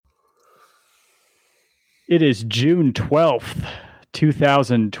It is June 12th,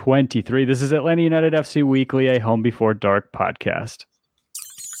 2023. This is Atlanta United FC Weekly, a Home Before Dark podcast.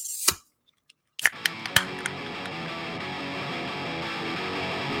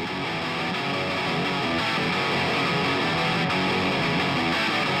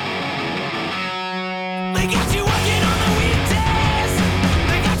 They got you working on the weekdays.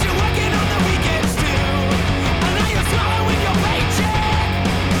 They got you working on the weekends too. And now you're swallowing your paycheck.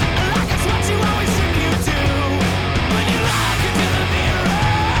 Like it's what you always tribute to. When you look into the mirror,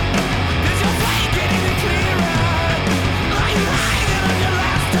 is your plate getting any clearer? Are you hanging on your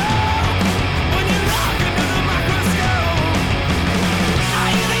last hope? When you look into the microscope,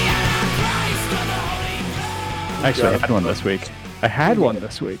 are you the Antichrist or the Holy Ghost? Actually, I had one this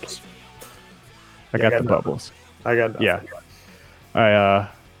week. I got the bubbles. I got nothing. Yeah.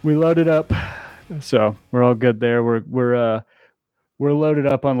 We loaded up, so we're all good there. We're loaded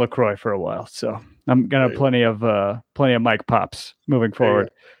up on LaCroix for a while, so I'm gonna have plenty of Mike Pops moving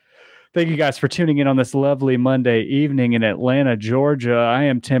forward. Thank you guys for tuning in on this lovely Monday evening in Atlanta, Georgia. I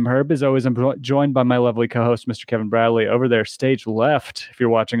am Tim Herb. As always, I'm joined by my lovely co-host, Mr. Kevin Bradley, over there, stage left, if you're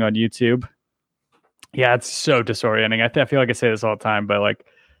watching on YouTube. Yeah, it's so disorienting. I feel like I say this all the time, but like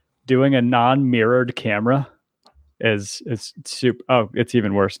doing a non-mirrored camera is super. Oh, it's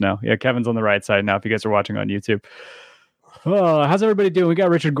even worse now. Yeah, Kevin's on the right side now if you guys are watching on YouTube. Oh, how's everybody doing? We got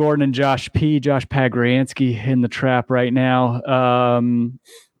Richard Gordon and Josh Pagriansky in the trap right now. How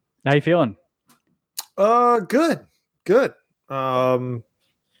you feeling? Good. 2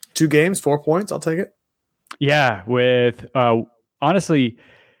 games, 4 points. I'll take it. Yeah, with honestly,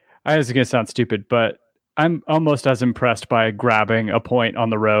 I was going to sound stupid, but I'm almost as impressed by grabbing a point on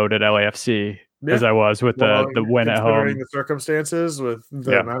the road at LAFC as I was with the win at home. Considering the circumstances, with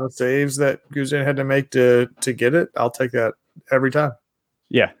the amount of saves that Guzan had to make to get it, I'll take that every time.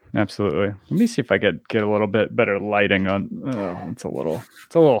 Yeah, absolutely. Let me see if I get a little bit better lighting on. Oh, it's a little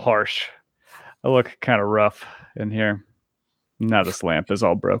harsh. I look kind of rough in here. Now this lamp is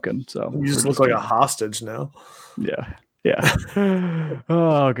all broken, so you just look like a hostage now. Yeah.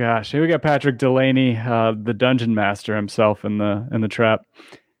 Oh gosh, here we got Patrick Delaney, the dungeon master himself in the trap.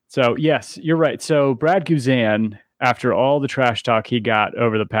 So yes, you're right. So Brad Guzan, after all the trash talk he got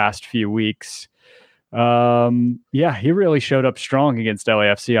over the past few weeks, he really showed up strong against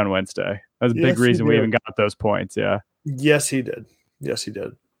LAFC on Wednesday. That's a big reason we even got those points. Yeah. Yes, he did.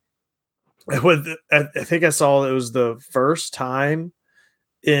 I think I saw it was the first time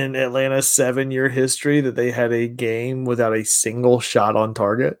in Atlanta's 7-year history that they had a game without a single shot on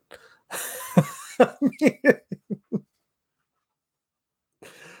target.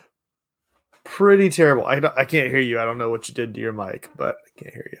 Pretty terrible. I can't hear you. I don't know what you did to your mic, but I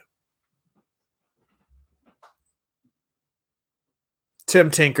can't hear you.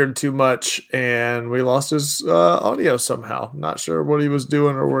 Tim tinkered too much, and we lost his audio somehow. Not sure what he was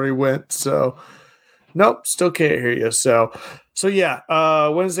doing or where he went, so nope, still can't hear you. So yeah,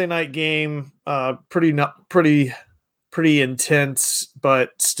 Wednesday night game, pretty intense,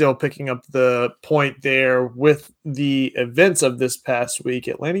 but still picking up the point there with the events of this past week.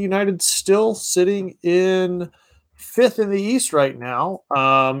 Atlanta United still sitting in 5th in the East right now,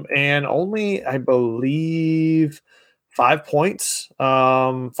 and only, I believe, 5 points.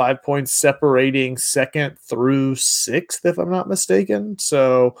 5 points separating 2nd through 6th, if I'm not mistaken.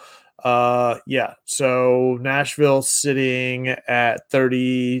 So so Nashville sitting at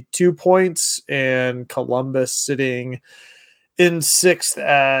 32 points and Columbus sitting in 6th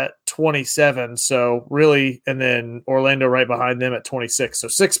at 27. So really, and then Orlando right behind them at 26. So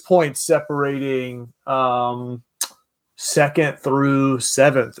 6 points separating 2nd through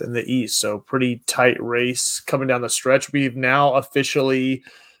 7th in the East. So pretty tight race coming down the stretch. We've now officially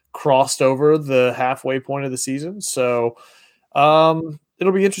crossed over the halfway point of the season. So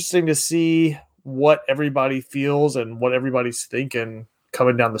it'll be interesting to see what everybody feels and what everybody's thinking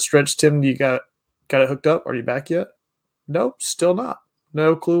coming down the stretch. Tim, you got it hooked up? Are you back yet? Nope, still not.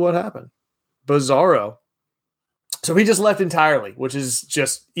 No clue what happened. Bizarro. So he just left entirely, which is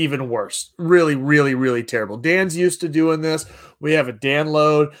just even worse. Really, really, really terrible. Dan's used to doing this. We have a Dan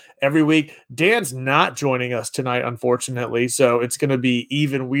load every week. Dan's not joining us tonight, unfortunately, so it's going to be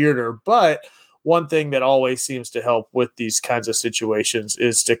even weirder. But one thing that always seems to help with these kinds of situations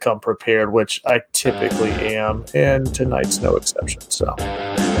is to come prepared, which I typically am, and tonight's no exception. So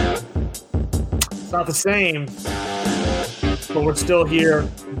it's not the same, but we're still here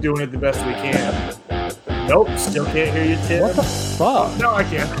doing it the best we can. Nope, still can't hear you, Tim. What the fuck? No, I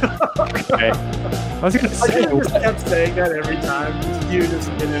can't. Okay. I was going to say. I just kept saying that every time. You just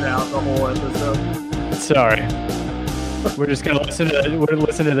in and out the whole episode. Sorry. We're just gonna listen to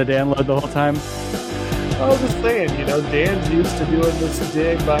the download the whole time. I was just saying, Dan's used to doing this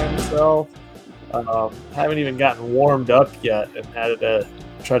dig by himself. Haven't even gotten warmed up yet, and had to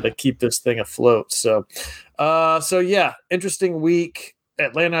try to keep this thing afloat. So yeah, interesting week.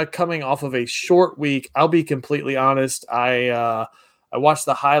 Atlanta coming off of a short week. I'll be completely honest. I watched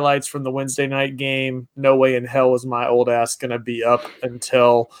the highlights from the Wednesday night game. No way in hell was my old ass going to be up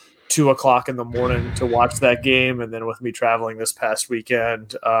until 2:00 in the morning to watch that game. And then with me traveling this past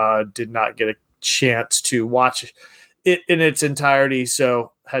weekend, did not get a chance to watch it in its entirety.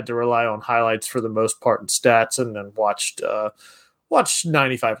 So had to rely on highlights for the most part and stats, and then watched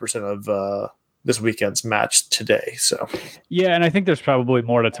 95% of this weekend's match today. So yeah, and I think there's probably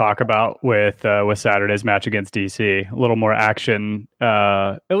more to talk about with Saturday's match against DC. A little more action,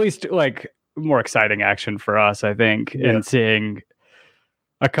 at least like more exciting action for us, I think, and seeing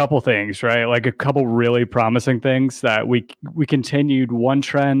a couple things, right? Like a couple really promising things that we continued one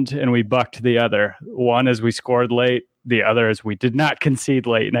trend and we bucked the other. One is we scored late. The other is we did not concede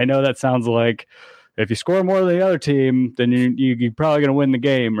late. And I know that sounds like if you score more than the other team, then you're probably going to win the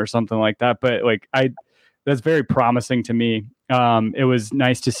game or something like that. But that's very promising to me. It was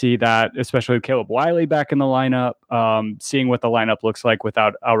nice to see that, especially with Caleb Wiley back in the lineup, seeing what the lineup looks like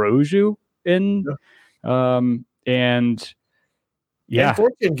without Araujo in. And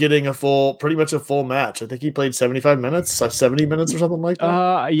Fortune getting pretty much a full match. I think he played 75 minutes, 70 minutes or something like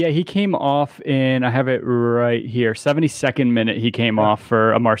that. Yeah, he came off in, I have it right here, 72nd minute he came off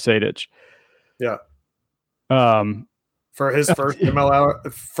for Amar Sejdic. Yeah. For his first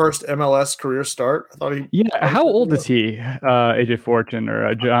MLS career start. I thought he. Yeah, how old is he? AJ Fortune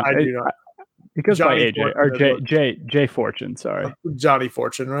or John? I do not. He goes by AJ Fortune or J Fortune. Sorry, Johnny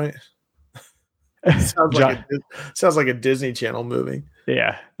Fortune, right? Sounds like a Disney Channel movie.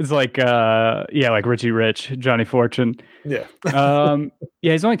 Yeah, it's like like Richie Rich, Johnny Fortune. Yeah. Yeah,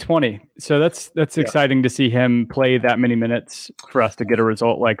 he's only 20, so that's exciting to see him play that many minutes for us to get a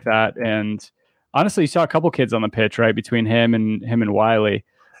result like that. And honestly, you saw a couple kids on the pitch, right, between him and Wiley.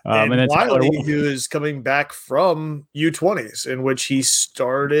 And then Wiley, who is coming back from U20s, in which he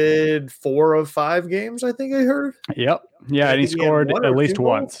started 4 of 5 games, I think I heard. Yep. Yeah, and he scored at least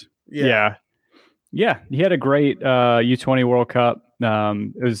once. Yeah. Yeah, he had a great U20 World Cup.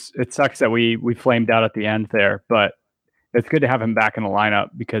 It sucks that we flamed out at the end there, but it's good to have him back in the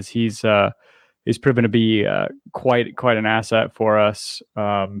lineup because he's proven to be quite an asset for us.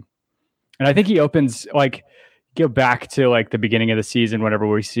 And I think he opens go back to the beginning of the season whenever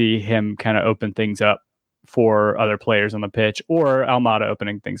we see him kind of open things up for other players on the pitch, or Almada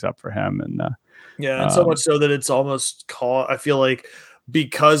opening things up for him. And and so much so that it's almost I feel like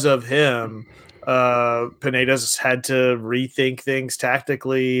because of him, Pineda's had to rethink things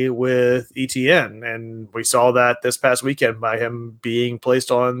tactically with ETN, and we saw that this past weekend by him being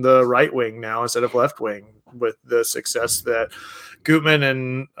placed on the right wing now instead of left wing with the success that Gutman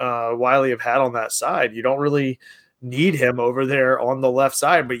and Wiley have had on that side. You don't really need him over there on the left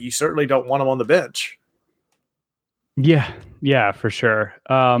side, but you certainly don't want him on the bench. Yeah, for sure.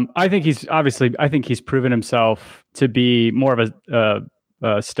 I think he's proven himself to be more of a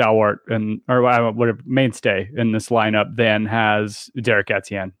stalwart or whatever mainstay in this lineup than has Derek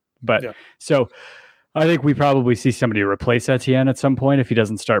Etienne. But so I think we probably see somebody replace Etienne at some point if he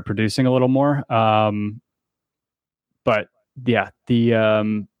doesn't start producing a little more. But yeah,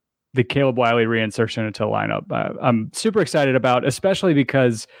 the Caleb Wiley reinsertion into the lineup, I'm super excited about, especially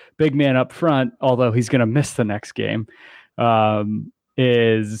because big man up front, although he's going to miss the next game,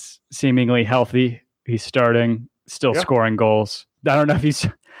 is seemingly healthy. He's starting, still scoring goals. I don't know if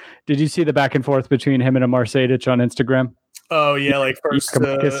did you see the back and forth between him and Amar Sejdic on Instagram? Oh yeah, like first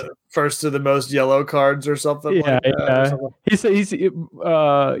to the most yellow cards or something. Yeah, like that, he said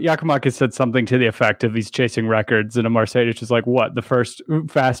Giacomakis said something to the effect of he's chasing records, and Amar Sejdic is like, what, the first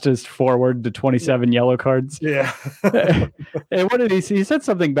fastest forward to 27 yellow cards? Yeah. And what did he see? He said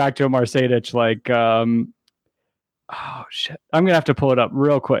something back to Amar Sejdic like, oh shit! I'm gonna have to pull it up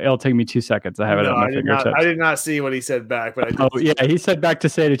real quick. It'll take me 2 seconds. I have it at my fingertips. I did not see what he said back, but I did. He said back to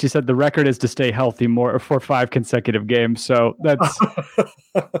Sejdic. He said the record is to stay healthy more for 5 consecutive games. So that's.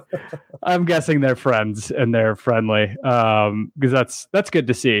 I'm guessing they're friends and they're friendly. Because that's good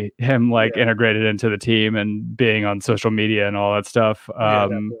to see him integrated into the team and being on social media and all that stuff.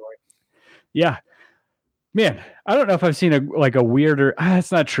 Yeah. Man, I don't know if I've seen a weirder. That's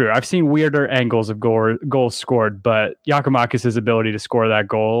not true. I've seen weirder angles of goals scored, but Giacomakis' ability to score that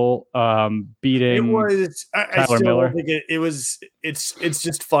goal, beating Tyler Miller. It's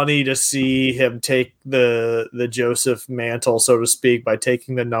just funny to see him take the Joseph mantle, so to speak, by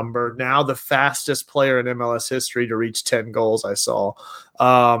taking the number. Now the fastest player in MLS history to reach 10 goals. I saw,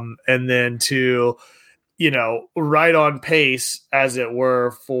 and then to right on pace, as it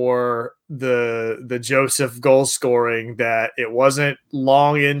were, for the Joseph goal scoring, that it wasn't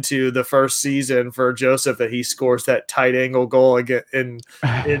long into the first season for Joseph that he scores that tight angle goal again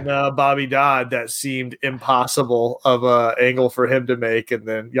in Bobby Dodd that seemed impossible of a angle for him to make, and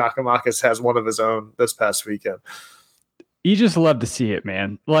then Yakimakis has one of his own this past weekend. You just love to see it,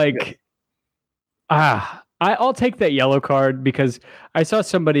 man. Like, I'll take that yellow card because I saw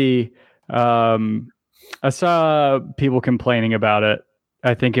somebody. I saw people complaining about it.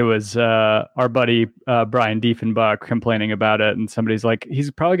 I think it was our buddy Brian Diefenbach complaining about it, and somebody's like,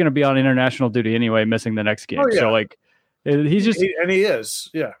 he's probably going to be on international duty anyway, missing the next game. Oh, yeah. So like, he's just and he is,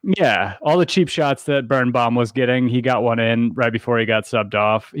 yeah. All the cheap shots that Birnbaum was getting, he got one in right before he got subbed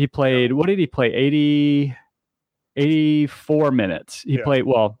off. He played. What did he play? 84 minutes. He played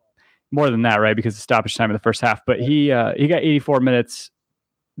more than that, right? Because of stoppage time in the first half. But he got 84 minutes.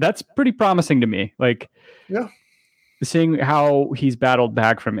 That's pretty promising to me. Like, seeing how he's battled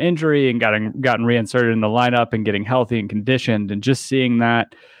back from injury and gotten reinserted in the lineup and getting healthy and conditioned, and just seeing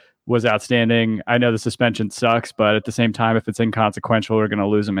that was outstanding. I know the suspension sucks, but at the same time, if it's inconsequential, we're going to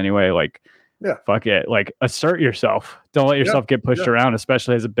lose him anyway. Like, fuck it. Like, assert yourself. Don't let yourself get pushed around,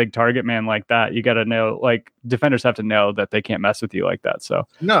 especially as a big target man like that. You got to know, like, defenders have to know that they can't mess with you like that. So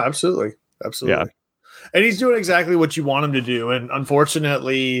no, absolutely. Yeah. And he's doing exactly what you want him to do. And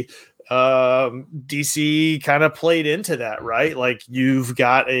unfortunately, DC kind of played into that, right? Like, you've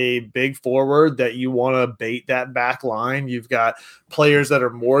got a big forward that you want to bait that back line. You've got players that are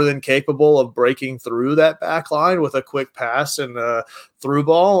more than capable of breaking through that back line with a quick pass and a through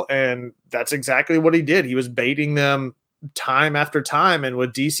ball. And that's exactly what he did. He was baiting them time after time. And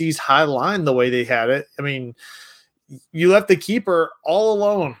with DC's high line, the way they had it, I mean, you left the keeper all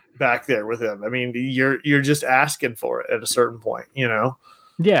alone back there with him. I mean, you're just asking for it at a certain point,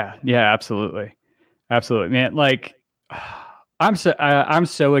 Yeah, absolutely, man. Like, I'm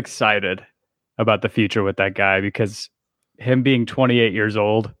so excited about the future with that guy, because him being 28 years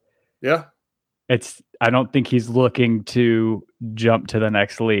old, I don't think he's looking to jump to the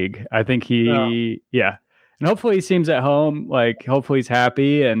next league. I think and hopefully he seems at home. Like, hopefully he's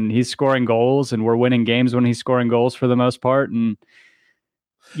happy and he's scoring goals, and we're winning games when he's scoring goals for the most part. And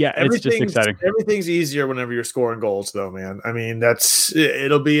it's just exciting. Everything's easier whenever you're scoring goals, though, man. I mean,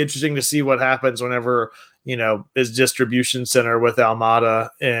 it'll be interesting to see what happens whenever, his distribution center with Almada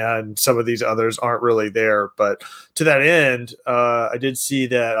and some of these others aren't really there. But to that end, I did see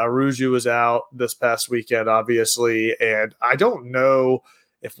that Aruju was out this past weekend, obviously, and I don't know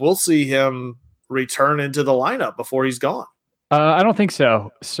if we'll see him return into the lineup before he's gone. I don't think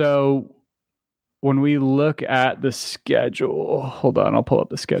so. So when we look at the schedule, hold on, I'll pull up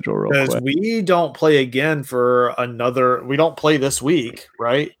the schedule real quick. We don't play again we don't play this week,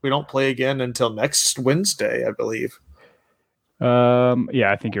 right? We don't play again until next Wednesday, I believe.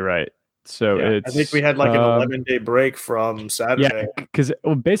 I think you're right. So I think we had like an 11-day break from Saturday. Yeah, because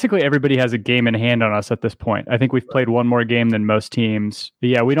basically everybody has a game in hand on us at this point. I think we've played one more game than most teams.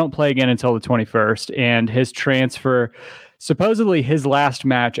 But we don't play again until the 21st. And his transfer, supposedly his last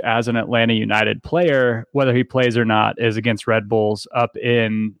match as an Atlanta United player, whether he plays or not, is against Red Bulls up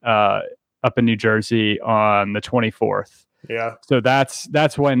in New Jersey on the 24th. Yeah. So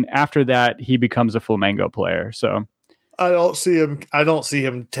that's when, after that, he becomes a Flamengo player. So I don't see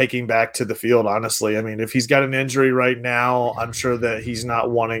him taking back to the field, honestly. I mean, if he's got an injury right now, I'm sure that he's not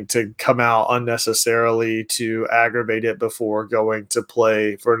wanting to come out unnecessarily to aggravate it before going to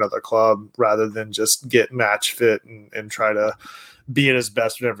play for another club, rather than just get match fit and try to be at his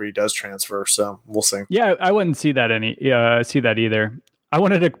best whenever he does transfer. So we'll see. Yeah, I wouldn't see that either. I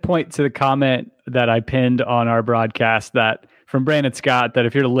wanted to point to the comment that I pinned on our broadcast from Brandon Scott, that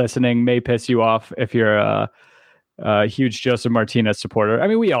if you're listening may piss you off if you're a huge Joseph Martinez supporter. I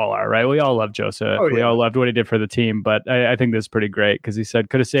mean, we all are, right? We all love Joseph. Oh, yeah. We all loved what he did for the team, but I think this is pretty great, because he said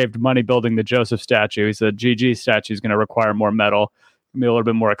could have saved money building the Joseph statue. He said GG statue is going to require more metal, be a little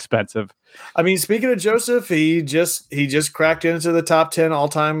bit more expensive. I mean, speaking of Joseph, he just cracked into the top 10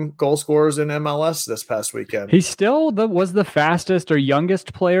 all-time goal scorers in MLS this past weekend. He still was the fastest or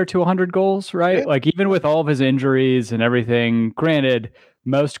youngest player to 100 goals, right? Yeah. Like, even with all of his injuries and everything, granted,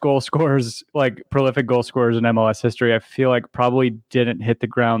 most goal scorers, like prolific goal scorers in MLS history, I feel like probably didn't hit the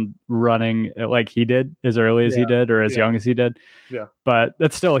ground running like he did, as early as he did, or as young as he did. Yeah. But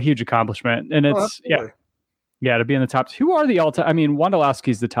that's still a huge accomplishment. And it's, to be in the top. Who are the all-time? I mean,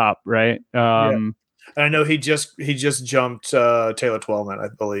 Wondolowski's the top, right? And I know he just jumped Taylor Twellman, I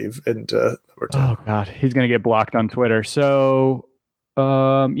believe, into number 10. Oh God, he's gonna get blocked on Twitter. So,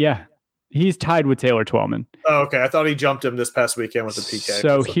 He's tied with Taylor Twellman. Oh, okay. I thought he jumped him this past weekend with the PK.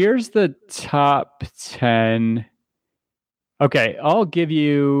 So here's the top 10. Okay, I'll give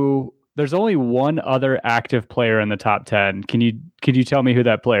you. There's only one other active player in the top 10. Can you tell me who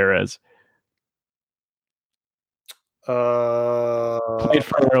that player is? Played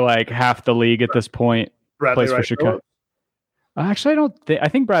for like half the league at this point. Bradley Plays for Wright Chicago. Phillips? Actually, I don't think. I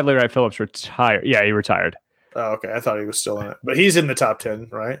think Bradley Wright Phillips retired. Yeah, he retired. Oh, okay. I thought he was still in it, but he's in the top 10,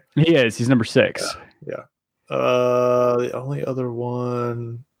 right? He is. He's number 6. Yeah. The only other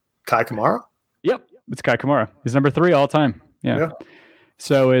one, Kai Kamara. Yep, it's Kai Kamara. He's number 3 all time. Yeah.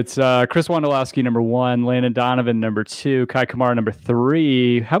 So it's Chris Wondolowski number 1, Landon Donovan number 2, Kai Kamara number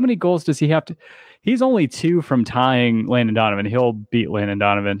 3. How many goals does he have to? He's only 2 from tying Landon Donovan. He'll beat Landon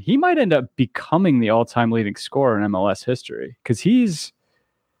Donovan. He might end up becoming the all-time leading scorer in MLS history because he's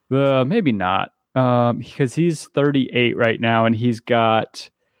maybe not because he's 38 right now and he's got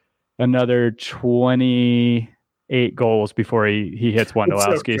another 28 goals before he hits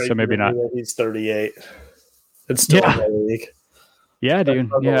Wondolowski. So maybe not. He's 38. It's still in the league. Yeah, dude.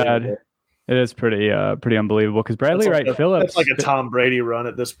 Yeah, it is pretty unbelievable because Bradley Wright Phillips. That's like a Tom Brady run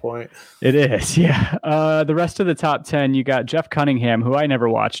at this point. It is, yeah. The rest of the top 10, you got Jeff Cunningham, who I never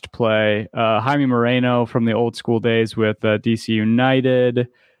watched play. Jaime Moreno from the old school days with DC United.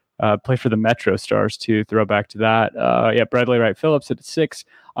 Play for the Metro Stars too. Throwback to that. Bradley Wright Phillips at 6.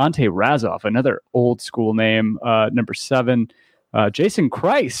 Ante Razov, another old school name, number 7. Jason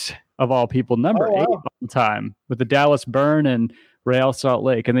Kreis, of all people, number 8 all time with the Dallas Burn and Real Salt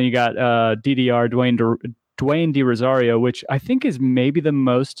Lake. And then you got DDR, Dwayne De Rosario, which I think is maybe the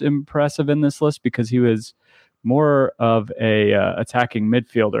most impressive in this list because he was more of a attacking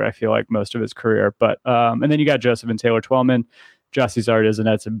midfielder, I feel like, most of his career. But and then you got Joseph and Taylor Twellman, Jossie Zardes, and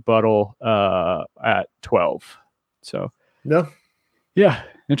Edson Buttle at 12. So, yeah,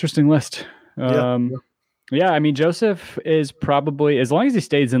 interesting list. Yeah, I mean, Joseph is probably, as long as he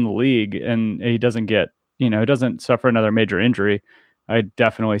stays in the league and he doesn't get, doesn't suffer another major injury, I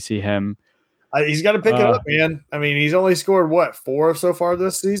definitely see him. He's got to pick it up, man. I mean, he's only scored, 4 so far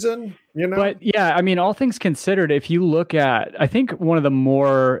this season? But, yeah, I mean, all things considered, if you look at, I think one of the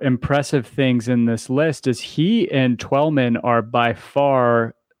more impressive things in this list is he and Twellman are by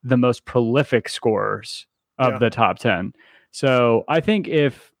far the most prolific scorers of the top 10. So I think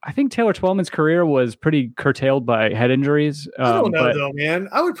Taylor Twellman's career was pretty curtailed by head injuries. I don't know, though, man.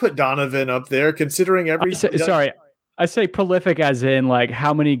 I would put Donovan up there, considering every. I say prolific as in like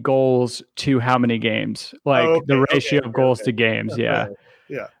how many goals to how many games, like the ratio of goals to games. Yeah.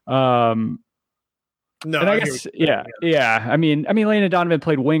 No, and I guess, yeah. I mean, Landon Donovan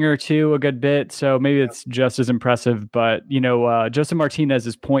played winger too a good bit, so maybe it's just as impressive. But Joseph Martinez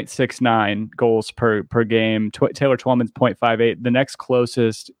is 0.69 goals per game. Taylor Twellman's 0.58. The next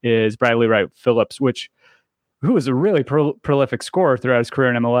closest is Bradley Wright Phillips, who was a really prolific scorer throughout his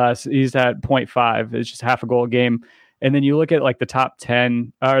career in MLS. He's at 0.5. It's just half a goal a game. And then you look at like the top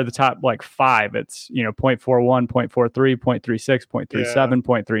 10 or the top like 5. It's 0.41, 0.43, 0.36, 0.37,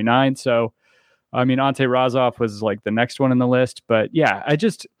 0.39. So. I mean, Ante Razov was like the next one on the list, but yeah,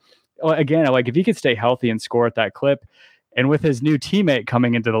 again, like if he could stay healthy and score at that clip, and with his new teammate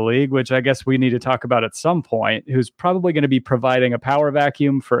coming into the league, which I guess we need to talk about at some point, who's probably going to be providing a power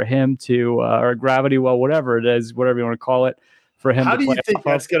vacuum for him to, or a gravity well, whatever it is, whatever you want to call it, for him. How do you think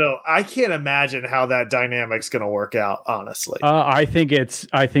that's gonna? I can't imagine how that dynamic's gonna work out. Honestly, I think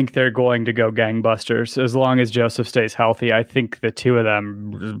they're going to go gangbusters as long as Joseph stays healthy. I think the two of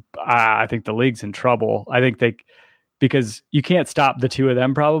them. I think the league's in trouble. I think because you can't stop the two of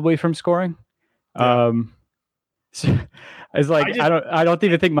them probably from scoring. So it's like I don't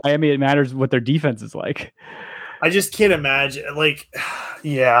even think Miami, it matters what their defense is like. I just can't imagine. Like,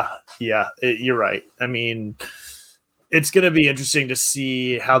 you're right. I mean. It's going to be interesting to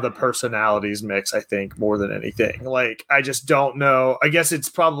see how the personalities mix, I think, more than anything. Like, I just don't know. I guess it's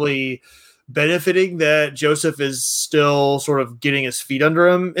probably benefiting that Joseph is still sort of getting his feet under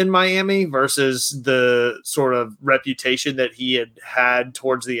him in Miami versus the sort of reputation that he had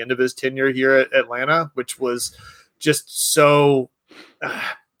towards the end of his tenure here at Atlanta, which was just so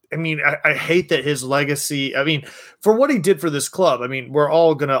I mean, I hate that his legacy, I mean, for what he did for this club, I mean, we're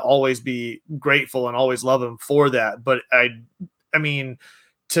all going to always be grateful and always love him for that. But I mean,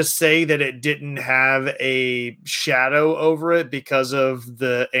 to say that it didn't have a shadow over it because of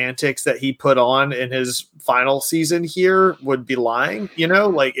the antics that he put on in his final season here would be lying,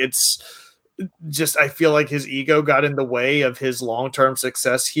 like it's just, I feel like his ego got in the way of his long-term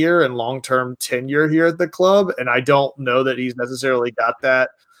success here and long-term tenure here at the club. And I don't know that he's necessarily got that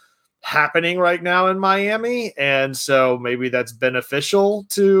happening right now in Miami, and so maybe that's beneficial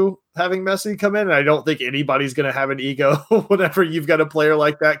to having Messi come in. And I don't think anybody's going to have an ego whenever you've got a player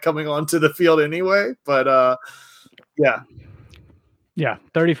like that coming onto the field anyway. But yeah,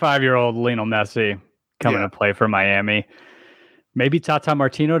 35-year-old Lionel Messi coming to play for Miami. Maybe Tata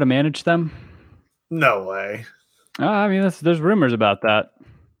Martino to manage them. No way. I mean, there's rumors about that.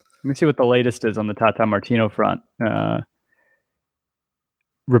 Let me see what the latest is on the Tata Martino front.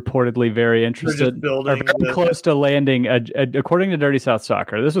 Reportedly very interested. Building close to landing, according to Dirty South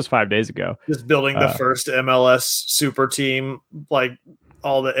Soccer. This was 5 days ago. Just building the first MLS super team, like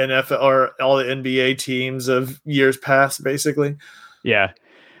all the NFL or all the NBA teams of years past, basically. Yeah.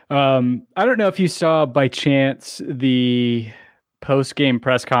 I don't know if you saw by chance the post-game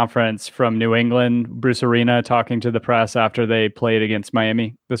press conference from New England, Bruce Arena talking to the press after they played against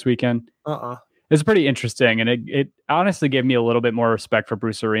Miami this weekend. It's pretty interesting, and it honestly gave me a little bit more respect for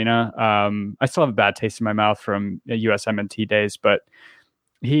Bruce Arena. I still have a bad taste in my mouth from USMNT days, but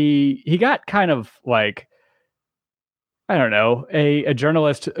he got kind of like, I don't know, a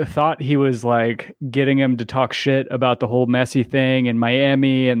journalist thought he was like getting him to talk shit about the whole Messi thing in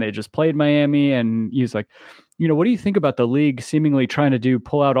Miami, and they just played Miami, and he was like, what do you think about the league seemingly trying to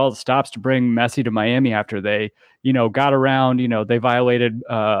pull out all the stops to bring Messi to Miami after they, got around, they violated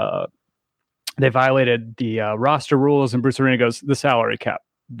the roster rules, and Bruce Arena goes, the salary cap.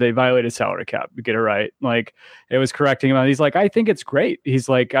 They violated salary cap. Get it right. Like, it was correcting him. He's like, I think it's great. He's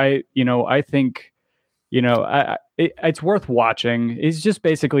like, I think, it's worth watching. He's just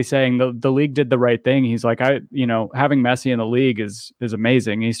basically saying the league did the right thing. He's like, having Messi in the league is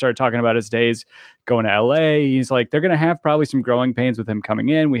amazing. He started talking about his days going to LA. He's like, they're going to have probably some growing pains with him coming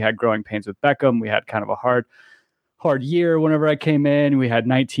in. We had growing pains with Beckham. We had kind of a hard year whenever I came in. We had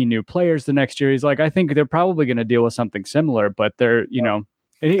 19 new players the next year. He's like, I think they're probably going to deal with something similar, but they're,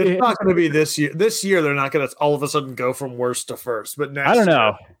 it's not going to be this year. This year, they're not going to all of a sudden go from worst to first, but next I don't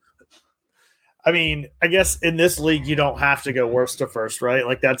know. Year, I mean, I guess in this league, you don't have to go worst to first, right?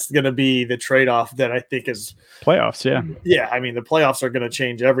 Like, that's going to be the trade-off that I think is playoffs. Yeah. Yeah. I mean, the playoffs are going to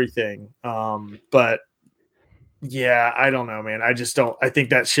change everything. But yeah, I don't know, man. I just don't. I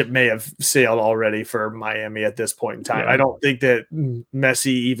think that ship may have sailed already for Miami at this point in time. Yeah. I don't think that Messi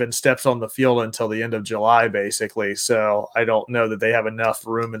even steps on the field until the end of July, basically. So I don't know that they have enough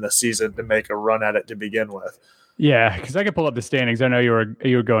room in the season to make a run at it to begin with. Yeah, because I could pull up the standings. I know you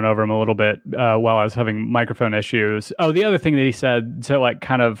were going over them a little bit while I was having microphone issues. Oh, the other thing that he said to like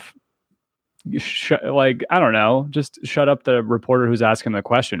kind of I don't know, just shut up the reporter who's asking the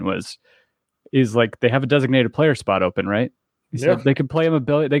question is like, they have a designated player spot open, right? He said they can play him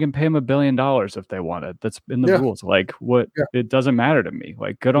they can pay him $1 billion if they wanted. That's in the rules. Like, what? It doesn't matter to me.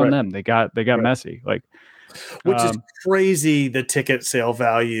 Like, good on them. They got Messi. Like, which is crazy. The ticket sale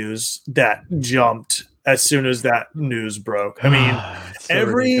values that jumped as soon as that news broke. I mean, so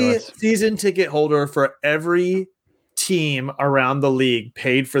every ridiculous. Season ticket holder for every team around the league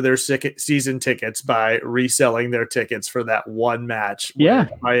paid for their season tickets by reselling their tickets for that one match when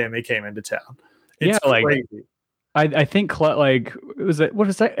Miami came into town. It's crazy. I think like, was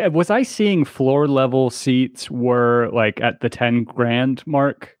I seeing floor level seats were like at the 10 grand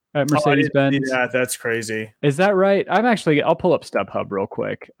mark at Mercedes-Benz? Yeah, that's crazy. Is that right? I'll pull up StubHub real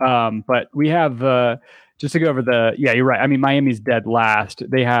quick. But we have just to go over you're right. I mean, Miami's dead last.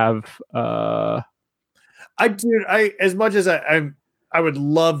 They have as much as I would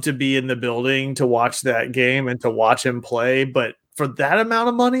love to be in the building to watch that game and to watch him play, but for that amount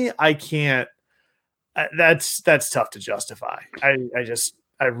of money, I can't. That's tough to justify.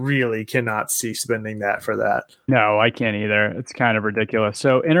 I really cannot see spending that for that. No, I can't either. It's kind of ridiculous.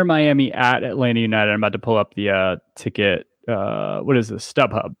 So Inter Miami at Atlanta United. I'm about to pull up the ticket. What is this?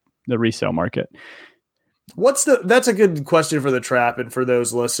 StubHub, the resale market. That's a good question for the Trap and for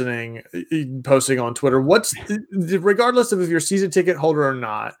those listening, posting on Twitter. Regardless of if you're a season ticket holder or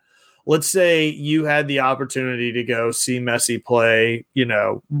not, let's say you had the opportunity to go see Messi play,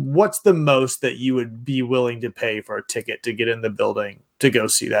 what's the most that you would be willing to pay for a ticket to get in the building to go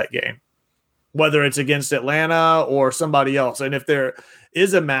see that game? Whether it's against Atlanta or somebody else. And if there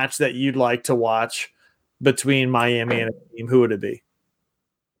is a match that you'd like to watch between Miami and a team, who would it be?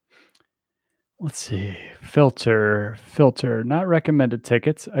 Let's see. Filter, not recommended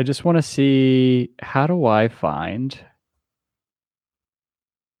tickets. I just want to see, how do I find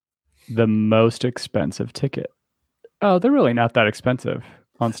the most expensive ticket? Oh, they're really not that expensive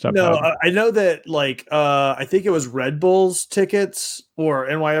on StubHub. No, I know that, like, I think it was Red Bull's tickets or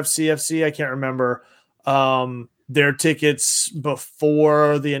NYFCFC. I can't remember. Their tickets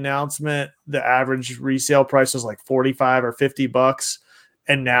before the announcement, the average resale price was like $45 or $50.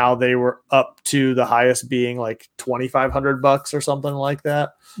 and now they were up to the highest being like $2,500 or something like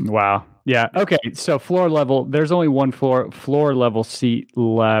that. Wow. Yeah. Okay. So floor level, there's only one floor level seat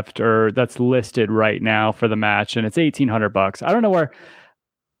left, or that's listed right now for the match, and it's $1,800. I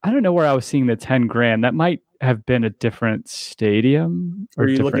don't know where I was seeing the 10 grand. That might have been a different stadium or Were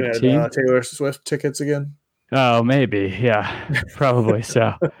you looking different at team. Taylor Swift tickets again? Oh, maybe. Yeah, probably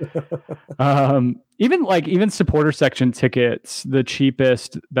so. Even supporter section tickets, the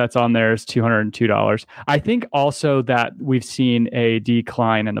cheapest that's on there is $202. I think also that we've seen a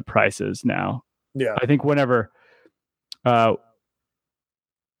decline in the prices now. Yeah. I think whenever it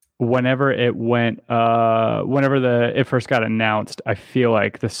first got announced, I feel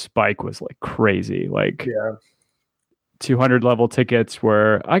like the spike was like crazy. Like Yeah. 200 level tickets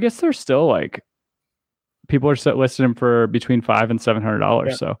were, I guess they're still like, people are listing them for between $500 and $700.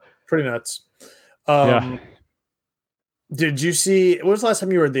 Yeah. So Pretty nuts. yeah. Did you see, when was the last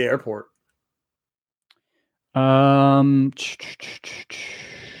time you were at the airport?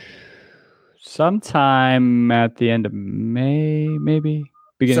 Sometime at the end of May, maybe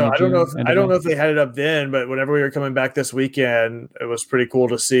beginning So of I don't know June. if I don't know if they had it up then, but whenever we were coming back this weekend, it was pretty cool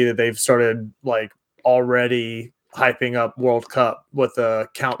to see that they've started like already hyping up World Cup with a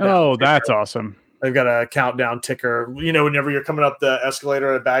countdown. Oh, ticker. that's awesome. They've got a countdown ticker. You know, whenever you're coming up the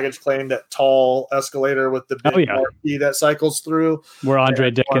escalator at baggage claim, that tall escalator with the big marquee that cycles through. Where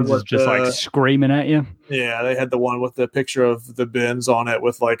Andre Dickens is just like screaming at you. Yeah, they had the one with the picture of the bins on it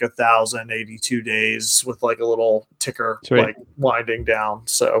with like 1,082 days with like a little ticker like winding down.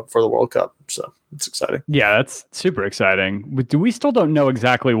 So for the World Cup. So it's exciting. Yeah, that's super exciting. But we still don't know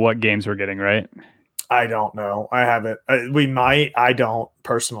exactly what games we're getting, right? I don't know. I haven't. We might. I don't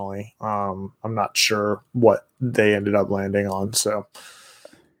personally. I'm not sure what they ended up landing on. So,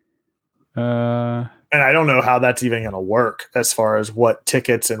 and I don't know how that's even going to work as far as what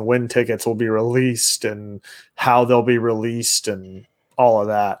tickets and when tickets will be released and how they'll be released and all of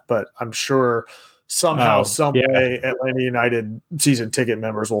that. But I'm sure somehow, some way, Atlanta United season ticket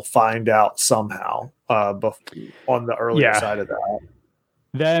members will find out somehow on the earlier side of that.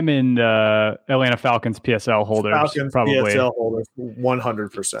 Them and Atlanta Falcons PSL holders, probably. PSL holders,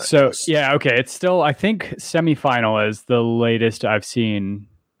 100%. So yeah, okay. It's still, I think, semifinal is the latest I've seen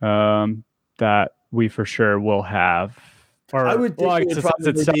that we for sure will have. Or, I would think it would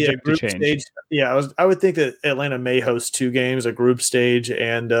probably be a group stage. Yeah, I would think that Atlanta may host two games, a group stage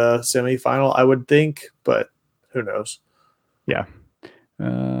and a semifinal. I would think, but who knows? Yeah,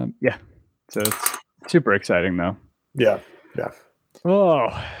 yeah. So it's super exciting, though. Yeah. Oh,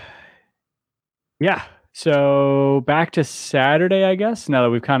 yeah. So back to Saturday, I guess. Now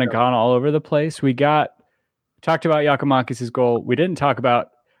that we've kind of gone all over the place, we talked about Giakoumakis' goal. We didn't talk about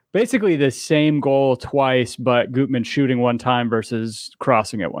basically the same goal twice, but Gutman shooting one time versus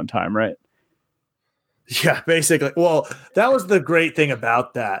crossing it one time, right? Yeah, basically. Well, that was the great thing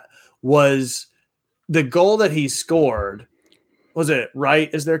about that was the goal that he scored. Was it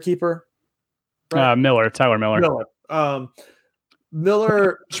Wright as their keeper? Right? Tyler Miller.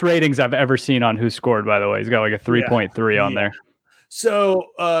 Miller ratings I've ever seen on who scored, by the way. He's got like a 3.3 on there. So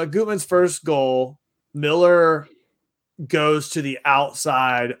Gutman's first goal, Miller goes to the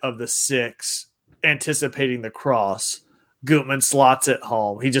outside of the 6, anticipating the cross. Gutman slots it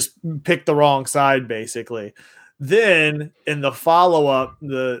home. He just picked the wrong side, basically. Then in the follow-up,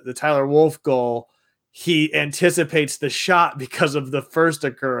 the Tyler Wolff goal, he anticipates the shot because of the first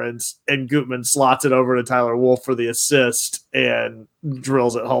occurrence, and Gutman slots it over to Tyler Wolff for the assist and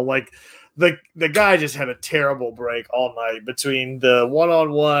drills it home. Like the guy just had a terrible break all night between the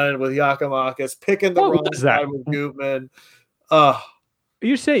one-on-one with Giakoumakis, picking the wrong side with Gutman.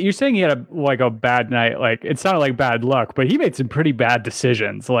 You're saying he had a bad night. Like, it sounded like bad luck, but he made some pretty bad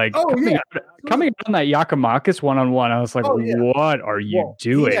decisions. Like coming out on that Giakoumakis one-on-one, I was like, what are you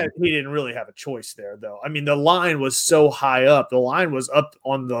doing? He didn't really have a choice there, though. I mean, the line was so high up. The line was up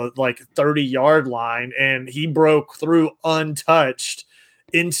on the 30-yard line, and he broke through untouched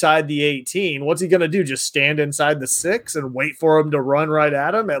inside the 18. What's he going to do? Just stand inside the 6 and wait for him to run right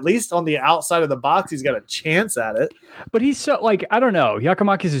at him? At least on the outside of the box, he's got a chance at it. But he's so, I don't know.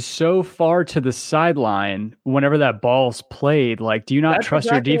 Giakoumakis is so far to the sideline whenever that ball's played. Like, do you not trust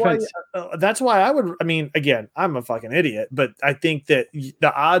your defense? That's why again, I'm a fucking idiot, but I think that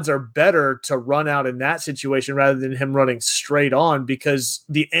the odds are better to run out in that situation rather than him running straight on because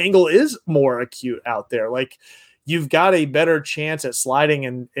the angle is more acute out there. Like, you've got a better chance at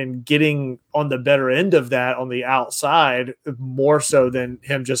sliding and getting on the better end of that on the outside, more so than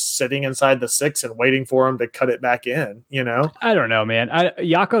him just sitting inside the 6 and waiting for him to cut it back in, you know? I don't know, man.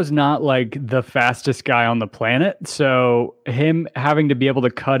 Yako's not like the fastest guy on the planet, so him having to be able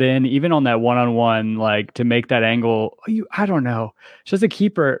to cut in, even on that one-on-one, like to make that angle, I don't know. Just a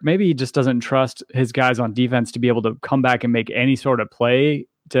keeper, maybe he just doesn't trust his guys on defense to be able to come back and make any sort of play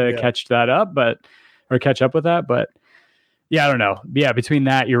to catch that up, or catch up with that. But yeah, I don't know. Yeah, between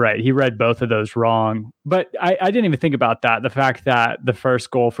that, you're right. He read both of those wrong. But I didn't even think about that. The fact that the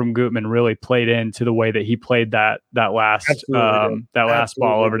first goal from Gutman really played into the way that he played that last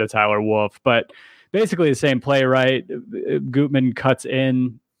ball over to Tyler Wolff. But basically the same play, right? Gutman cuts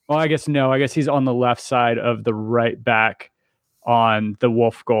in. Well, I guess he's on the left side of the right back on the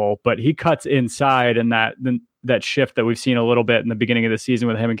Wolff goal, but he cuts inside, and that shift that we've seen a little bit in the beginning of the season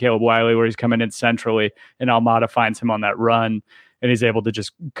with him and Caleb Wiley, where he's coming in centrally and Almada finds him on that run and he's able to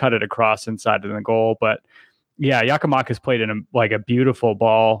just cut it across inside of the goal. But yeah, Giakoumakis played in a beautiful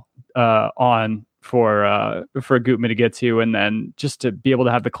ball on for Gutman to get to, and then just to be able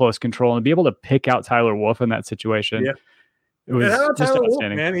to have the close control and be able to pick out Tyler Wolff in that situation. Yeah. It was just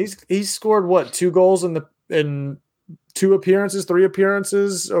outstanding. Wolff, man, he's scored what, 2 goals in 3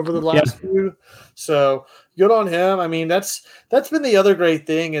 appearances over the last few. So good on him. I mean, that's been the other great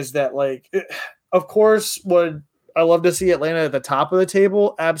thing, is that of course, would I love to see Atlanta at the top of the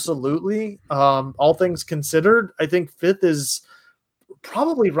table? Absolutely. All things considered, I think 5th is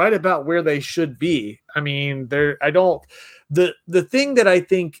probably right about where they should be. I mean, the thing that I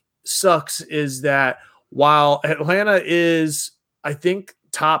think sucks is that while Atlanta is, I think,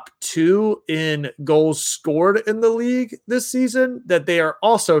 top 2 in goals scored in the league this season, that they are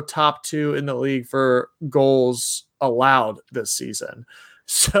also top 2 in the league for goals allowed this season.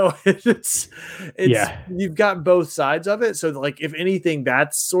 So it's you've got both sides of it. So if anything,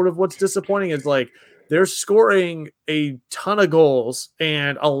 that's sort of what's disappointing, is they're scoring a ton of goals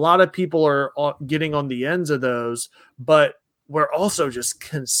and a lot of people are getting on the ends of those, but we're also just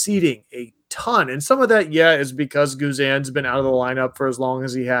conceding a ton. And some of that, is because Guzan's been out of the lineup for as long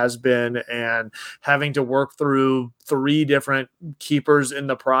as he has been and having to work through 3 different keepers in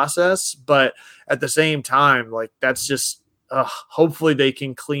the process. But at the same time, that's just, hopefully they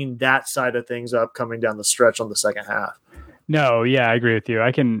can clean that side of things up coming down the stretch on the second half. No, yeah, I agree with you.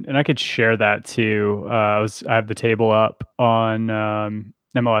 I could share that too. I have the table up on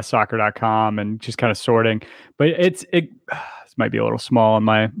MLSsoccer.com and just kind of sorting, but this might be a little small on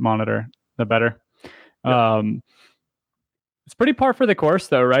my monitor. The better. It's pretty par for the course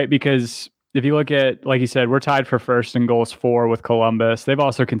though, right? Because if you look at, like you said, we're tied for first in goals for with Columbus. They've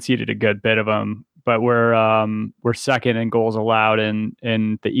also conceded a good bit of them, but we're second in goals allowed in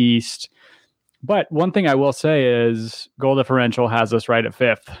the East. But one thing I will say is goal differential has us right at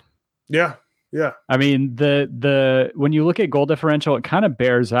 5th. Yeah. Yeah. I mean, the when you look at goal differential, it kind of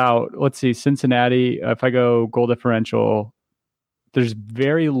bears out. Let's see, Cincinnati, if I go goal differential, there's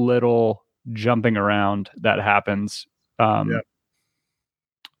very little jumping around that happens.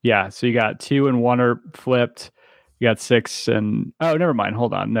 Yeah. So you got 2 and 1 are flipped. You got 6 and never mind.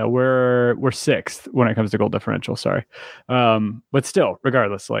 Hold on. No, we're 6th when it comes to goal differential. Sorry. But still,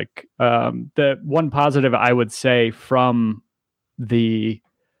 regardless, the one positive I would say from the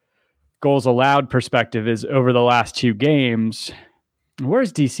goals allowed perspective is over the last 2 games.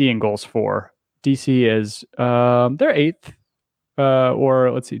 Where's DC in goals for? DC is they're 8th.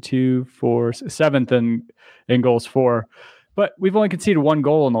 Or let's see, 2, 4, 7th in goals for, but we've only conceded 1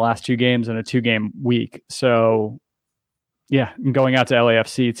 goal in the last 2 games in a 2-game week. So yeah, going out to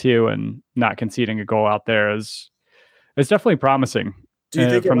LAFC too and not conceding a goal out there is definitely promising. Do you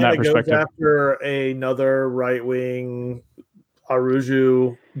think from that Atlanta perspective, goes after another right wing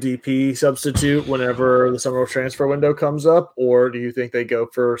Aruju DP substitute whenever the summer transfer window comes up, or do you think they go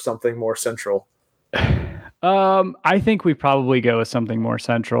for something more central? I think we probably go with something more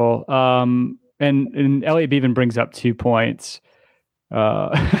central. And Elliot Beaven brings up 2 points.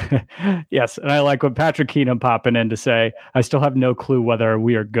 Yes, and I like what Patrick Keenum popping in to say, I still have no clue whether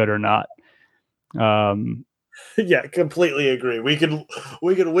we are good or not. Yeah, completely agree. We could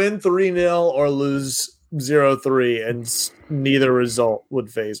win 3-0 or lose 0-3, and neither result would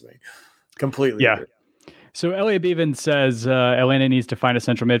faze me. Completely agree. So Elliot Beaven says Atlanta needs to find a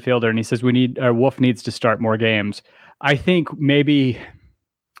central midfielder, and he says Wolff needs to start more games. I think maybe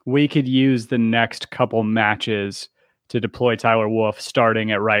we could use the next couple matches to deploy Tyler Wolff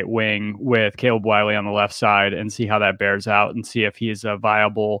starting at right wing with Caleb Wiley on the left side and see how that bears out and see if he's a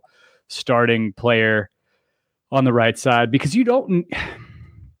viable starting player on the right side. Because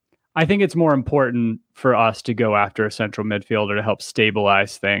I think it's more important for us to go after a central midfielder to help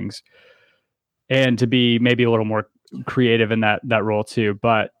stabilize things and to be maybe a little more creative in that role too.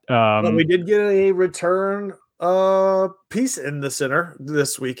 But we did get a return piece in the center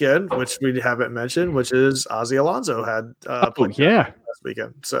this weekend, which we haven't mentioned, which is Ozzy Alonso had last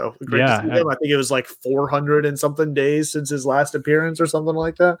weekend. So great to see him. I think it was like 400 and something days since his last appearance or something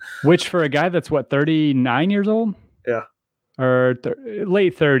like that. Which for a guy that's 39 years old? Yeah. Or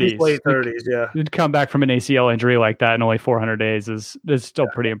late 30s. Late 30s, yeah. You'd come back from an ACL injury like that in only 400 days is still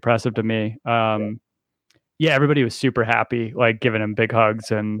pretty impressive to me. Yeah, everybody was super happy, like giving him big hugs,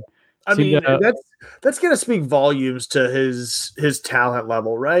 and I mean that's gonna speak volumes to his talent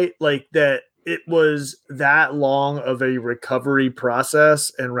level, right? Like that it was that long of a recovery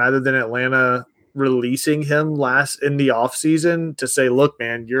process, and rather than Atlanta releasing him last in the offseason to say, look,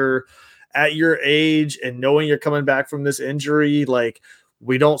 man, you're at your age and knowing you're coming back from this injury, like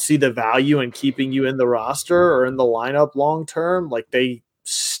we don't see the value in keeping you in the roster or in the lineup long term. Like they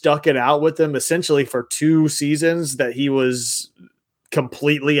stuck it out with him essentially for 2 seasons that he was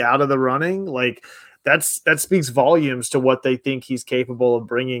completely out of the running. Like that speaks volumes to what they think he's capable of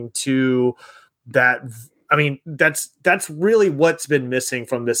bringing to that. I mean, that's really what's been missing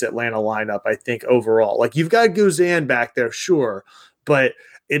from this Atlanta lineup, I think, overall. Like you've got Guzan back there, sure, but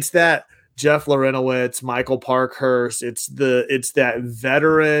it's that Jeff Larinowitz, Michael Parkhurst, it's that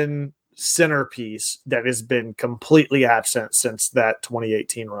veteran centerpiece that has been completely absent since that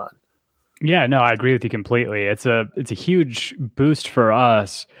 2018 run. Yeah, no, I agree with you completely. It's a huge boost for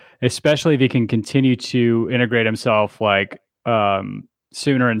us, especially if he can continue to integrate himself like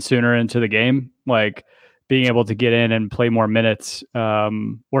sooner and sooner into the game, like being able to get in and play more minutes,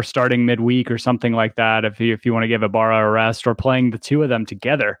 or starting midweek or something like that. If you want to give Ibarra a rest, or playing the two of them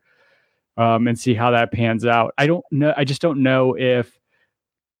together, and see how that pans out. I don't know. I just don't know if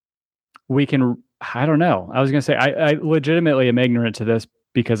we can. I don't know. I was gonna say I legitimately am ignorant to this,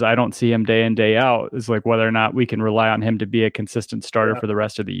 because I don't see him day in, day out, is like whether or not we can rely on him to be a consistent starter for the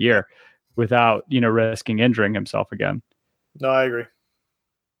rest of the year without, risking injuring himself again. No, I agree.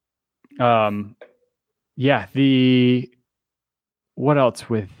 What else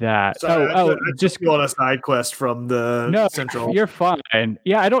with that? Sorry, just go on a side quest from the central. You're fine.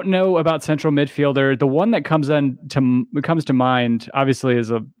 Yeah, I don't know about central midfielder. The one that comes to mind, obviously, as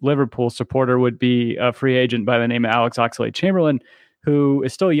a Liverpool supporter, would be a free agent by the name of Alex Oxlade-Chamberlain, who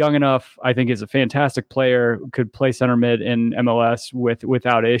is still young enough. I think is a fantastic player, could play center mid in MLS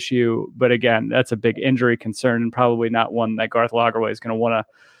without issue. But again, that's a big injury concern, and probably not one that Garth Lagerwey is going to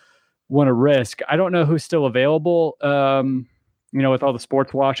want to risk. I don't know who's still available. With all the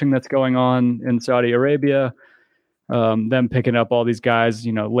sports washing that's going on in Saudi Arabia, them picking up all these guys,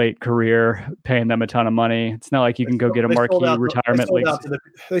 late career, paying them a ton of money. It's not like you can go get a marquee retirement league.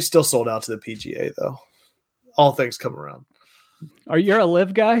 They still sold out to the PGA though. All things come around. Are you a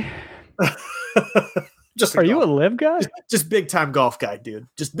live guy? Are you a live guy? Just big time golf guy, dude.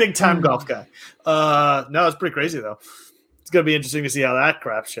 Just big time golf guy. No, it's pretty crazy though. It's gonna be interesting to see how that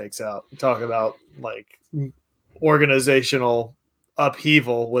crap shakes out. Talk about like organizational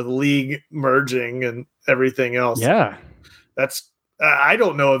upheaval with league merging and everything else. Yeah, I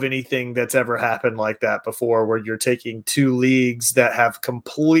don't know of anything that's ever happened like that before, where you're taking 2 leagues that have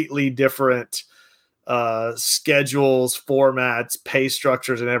completely different schedules, formats, pay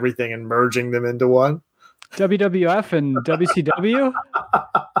structures, and everything, and merging them into one. WWF and WCW.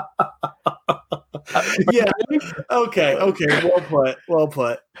 Yeah. Okay. Well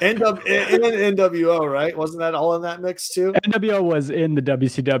put. NWO, right? Wasn't that all in that mix too? NWO was in the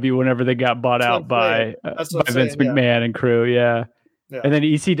WCW whenever they got bought out by Vince McMahon and crew. Yeah. And then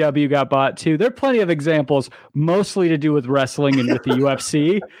ECW got bought too. There are plenty of examples, mostly to do with wrestling and with the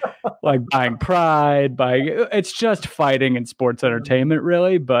UFC, like buying Pride, it's just fighting and sports entertainment,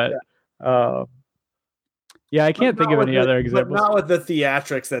 really. But I can't think of any other examples. Not with the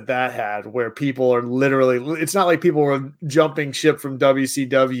theatrics that had, where people are literally, it's not like people were jumping ship from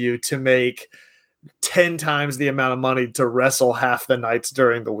WCW to make 10 times the amount of money to wrestle half the nights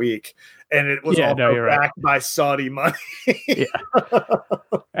during the week. And it was backed by Saudi money.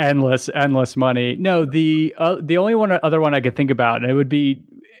 Endless money. No, the only other one I could think about, and it would be,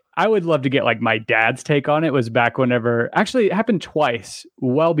 I would love to get like my dad's take on it, was back whenever, actually it happened twice,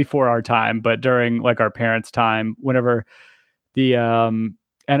 well before our time, but during like our parents' time, whenever the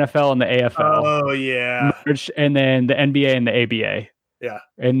NFL and the AFL merged, and then the NBA and the ABA. Yeah.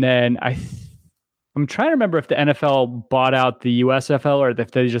 And then I'm trying to remember if the NFL bought out the USFL or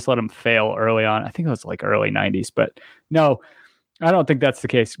if they just let them fail early on. I think it was like early 90s, but no, I don't think that's the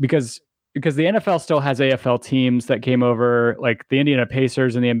case, because because the NFL still has AFL teams that came over, like the Indiana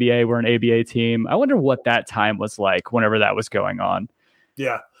Pacers and the NBA were an ABA team. I wonder what that time was like whenever that was going on.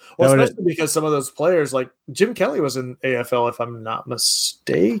 Yeah. Well, That would- especially because some of those players, like Jim Kelly was in AFL, if I'm not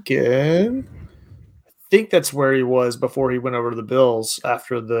mistaken. I think that's where he was before he went over to the Bills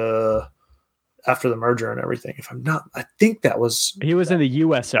after the merger and everything. If I'm not, I think that was He was in the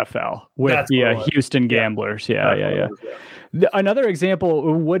USFL with That's the what it was. Houston Yeah. Gamblers. Yeah. yeah. Another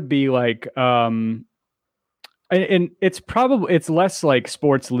example would be like, and it's less like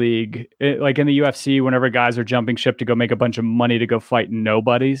sports league, like in the UFC, whenever guys are jumping ship to go make a bunch of money to go fight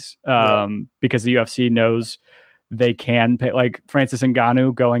nobodies, because the UFC knows they can pay, like Francis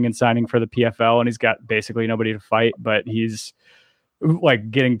Ngannou going and signing for the PFL, and he's got basically nobody to fight, but he's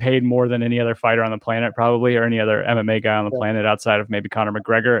like getting paid more than any other fighter on the planet, probably, or any other MMA guy on the planet outside of maybe Conor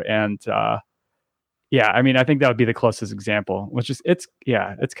McGregor. And yeah, I mean, I think that would be the closest example, which is it's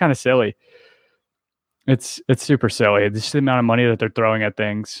kind of silly. It's super silly. Just the amount of money that they're throwing at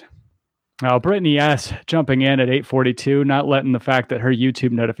things. Now, Brittany S. jumping in at 8:42, not letting the fact that her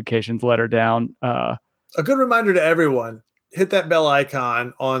YouTube notifications let her down. A good reminder to everyone: hit that bell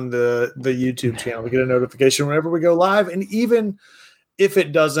icon on the YouTube channel to get a notification whenever we go live. And even if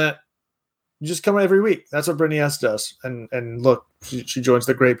it doesn't, you just come every week. That's what Brittany S. does. And look, she joins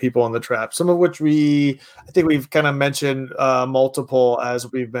the great people on the trap, some of which I think we've kind of mentioned multiple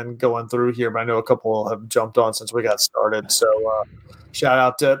as we've been going through here, but I know a couple have jumped on since we got started. So shout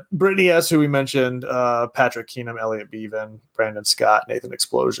out to Brittany S., who we mentioned, Patrick Keenum, Elliot Beaven, Brandon Scott, Nathan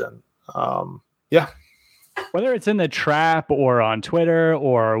Explosion. Yeah. Whether it's in the trap or on Twitter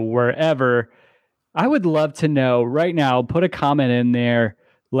or wherever, I would love to know right now. Put a comment in there.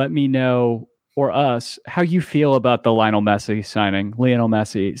 Let me know, or us, how you feel about the Lionel Messi signing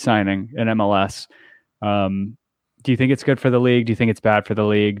in MLS. Do you think it's good for the league? Do you think it's bad for the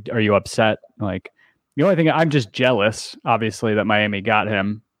league? Are you upset? Like, the only thing, I'm just jealous, obviously, that Miami got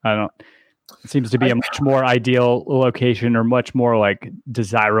him. It seems to be a much more ideal location, or much more like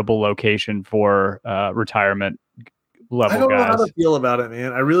desirable location for retirement level I don't know how guys. to feel about it,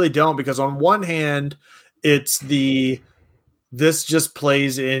 man. I really don't, because on one hand, it's this just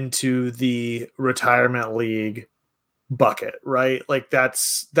plays into the retirement league bucket, right? Like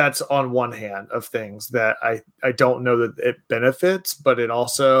that's on one hand of things that I don't know that it benefits, but it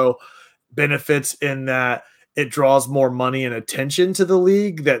also benefits in that it draws more money and attention to the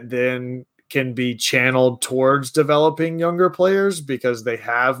league that then can be channeled towards developing younger players because they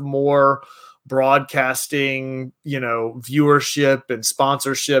have more broadcasting, viewership and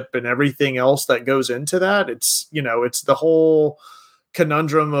sponsorship and everything else that goes into that. It's the whole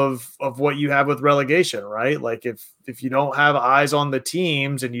conundrum of what you have with relegation, right? Like if you don't have eyes on the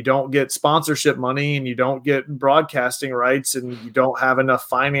teams and you don't get sponsorship money and you don't get broadcasting rights and you don't have enough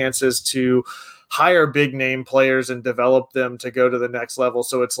finances to hire big name players and develop them to go to the next level.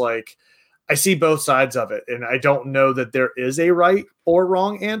 So it's like, I see both sides of it, and I don't know that there is a right or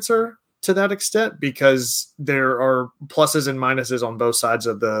wrong answer to that extent, because there are pluses and minuses on both sides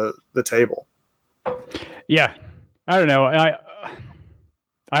of the table. Yeah. I don't know. I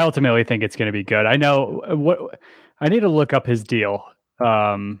ultimately think it's going to be good. I know I need to look up his deal.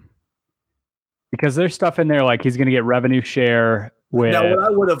 Because there's stuff in there like he's going to get revenue share with. Now, what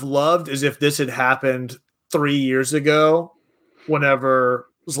I would have loved is if this had happened 3 years ago, whenever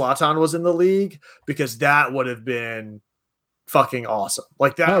Zlatan was in the league, because that would have been fucking awesome.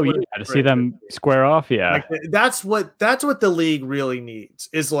 Like that. Oh yeah, to see them square off. Yeah, like, that's what the league really needs,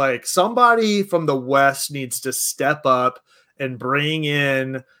 is like somebody from the West needs to step up and bring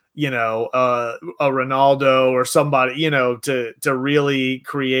in, a Ronaldo or somebody, to really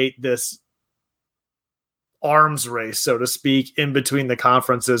create this arms race, so to speak, in between the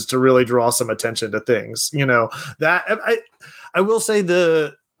conferences to really draw some attention to things. That I will say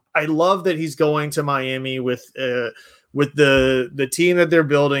I love that he's going to Miami with the team that they're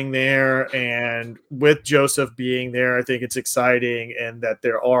building there, and with Joseph being there. I think it's exciting, and that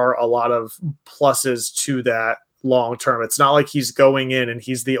there are a lot of pluses to that long term. It's not like he's going in and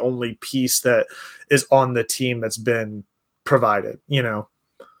he's the only piece that is on the team that's been provided,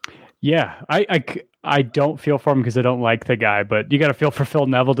 Yeah, I don't feel for him because I don't like the guy, but you got to feel for Phil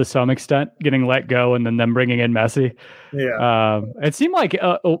Neville to some extent, getting let go and then them bringing in Messi. Yeah, it seemed like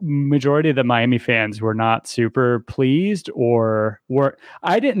a majority of the Miami fans were not super pleased, or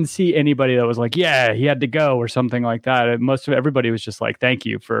I didn't see anybody that was like, yeah, he had to go or something like that. Most of everybody was just like, thank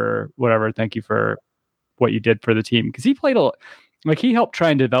you for whatever, thank you for what you did for the team, because he played he helped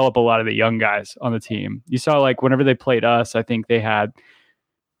try and develop a lot of the young guys on the team. You saw like whenever they played us, I think they had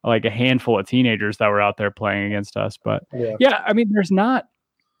like a handful of teenagers that were out there playing against us. But yeah, I mean, there's not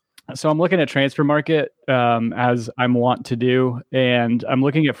So I'm looking at transfer market as I'm wont to do, and I'm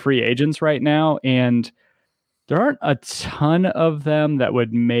looking at free agents right now, and there aren't a ton of them that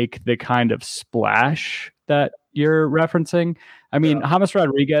would make the kind of splash that you're referencing. I mean, James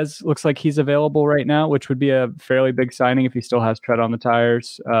Rodriguez looks like he's available right now, which would be a fairly big signing if he still has tread on the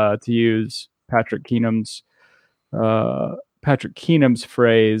tires, to use uh, Patrick Keenum's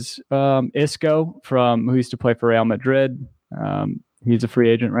phrase. Isco from who used to play for Real Madrid. He's a free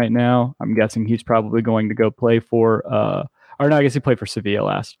agent right now. I'm guessing he's probably going to go play for, or no, I guess he played for Sevilla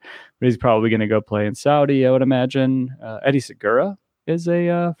last, but he's probably going to go play in Saudi, I would imagine. Eddie Segura is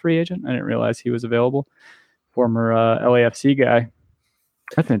a free agent. I didn't realize he was available. Former LAFC guy.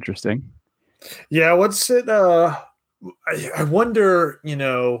 That's interesting. Yeah, what's it? I wonder,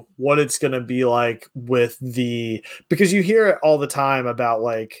 what it's going to be like with because you hear it all the time about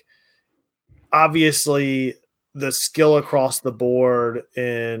like, obviously the skill across the board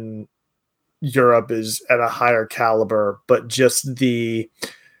in Europe is at a higher caliber, but just the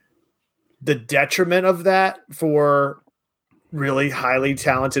detriment of that for really highly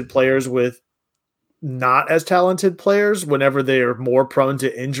talented players with not as talented players whenever they are more prone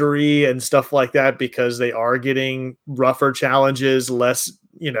to injury and stuff like that, because they are getting rougher challenges, less,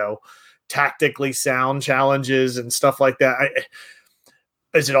 tactically sound challenges and stuff like that.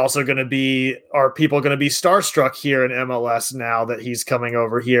 Is it also going to be, are people going to be starstruck here in MLS now that he's coming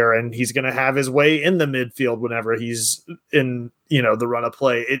over here and he's going to have his way in the midfield whenever he's in, the run of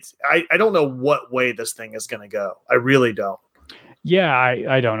play? I don't know what way this thing is going to go. I really don't. Yeah,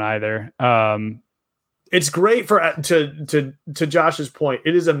 I don't either. It's great to Josh's point.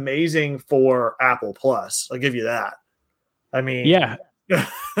 It is amazing for Apple Plus. I'll give you that. I mean, yeah,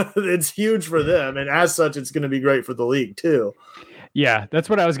 it's huge for them, and as such, it's going to be great for the league too. Yeah, that's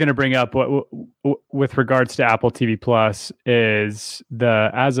what I was going to bring up. With regards to Apple TV Plus, is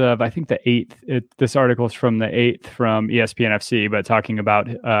as of I think the 8th. This article is from the 8th from ESPN FC, but talking about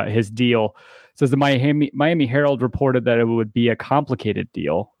his deal. It says the Miami Herald reported that it would be a complicated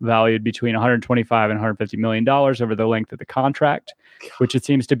deal, valued between 125 and 150 million dollars over the length of the contract, which it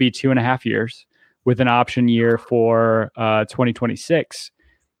seems to be 2.5 years, with an option year for 2026.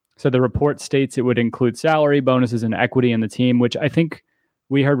 So the report states it would include salary, bonuses, and equity in the team, which I think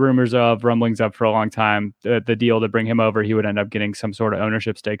we heard rumblings of for a long time. The deal to bring him over, he would end up getting some sort of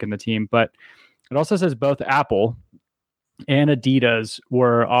ownership stake in the team. But it also says both Apple and Adidas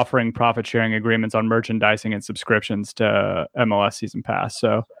were offering profit sharing agreements on merchandising and subscriptions to MLS Season Pass.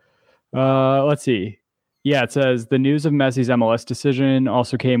 So let's see. Yeah, it says the news of Messi's MLS decision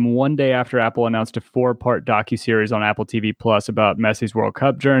also came one day after Apple announced a 4-part docuseries on Apple TV Plus about Messi's World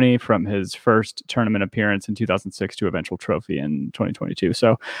Cup journey from his first tournament appearance in 2006 to eventual trophy in 2022.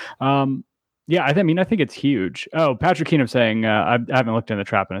 So, yeah, I think it's huge. Oh, Patrick Keenum saying, I haven't looked in the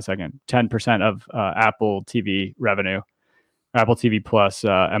trap in a second, 10% of Apple TV revenue, Apple TV Plus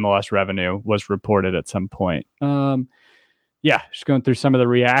MLS revenue was reported at some point. Yeah, just going through some of the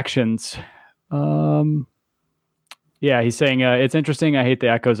reactions. Yeah, he's saying it's interesting. I hate the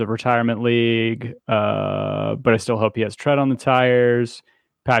echoes of retirement league, but I still hope he has tread on the tires.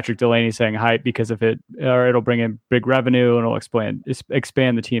 Patrick Delaney saying hype because of it, or it'll bring in big revenue and it'll expand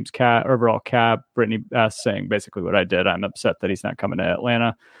the team's overall cap. Brittany S saying basically what I did. I'm upset that he's not coming to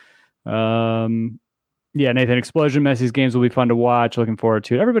Atlanta. Yeah, Nathan Explosion. Messi's games will be fun to watch. Looking forward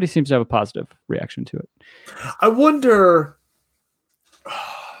to it. Everybody seems to have a positive reaction to it. I wonder.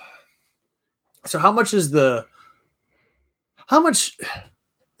 So how much? This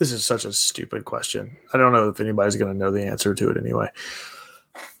is such a stupid question. I don't know if anybody's going to know the answer to it anyway.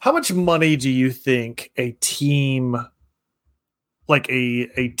 How much money do you think a team, like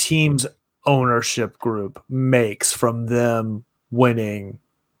a team's ownership group, makes from them winning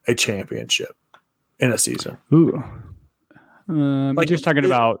a championship in a season? Ooh. Like just talking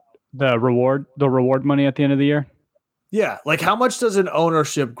about the reward money at the end of the year? Yeah, like how much does an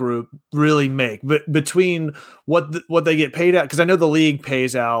ownership group really make between what they get paid out? Because I know the league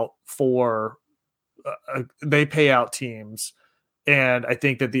pays out for they pay out teams, and I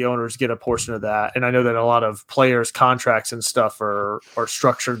think that the owners get a portion of that. And I know that a lot of players' contracts and stuff are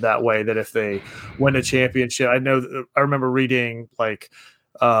structured that way. That if they win a championship, I remember reading like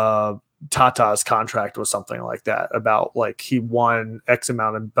Tata's contract was something like that, about like he won X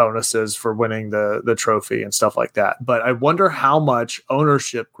amount of bonuses for winning the trophy and stuff like that. But I wonder how much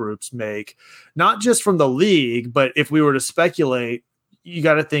ownership groups make, not just from the league, but if we were to speculate, you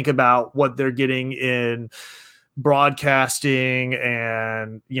got to think about what they're getting in broadcasting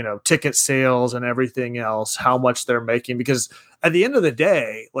and, ticket sales and everything else, how much they're making. Because at the end of the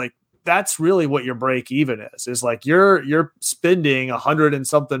day, like that's really what your break even is like you're spending 100 and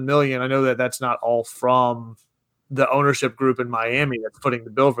something million. I know that that's not all from the ownership group in Miami that's putting the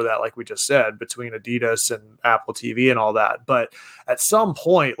bill for that, like we just said, between Adidas and Apple TV and all that. But at some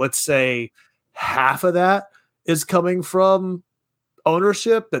point, let's say half of that is coming from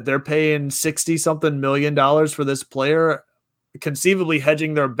ownership, that they're paying 60 something million dollars for this player, conceivably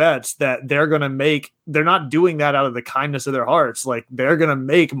hedging their bets that they're going to make. They're not doing that out of the kindness of their hearts. Like, they're going to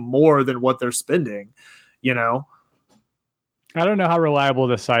make more than what they're spending, you know? I don't know how reliable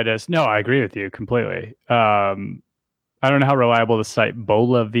the site is. No, I agree with you completely. I don't know how reliable the site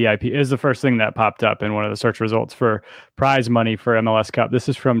Bola VIP is. The first thing that popped up in one of the search results for prize money for MLS Cup. This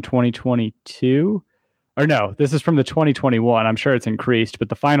is from 2022. Or no, this is from the 2021. I'm sure it's increased, but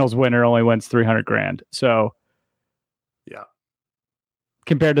the finals winner only wins 300 grand. So yeah,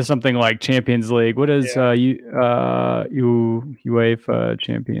 compared to something like Champions League, what is UEFA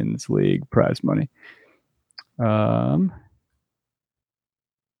Champions League prize money?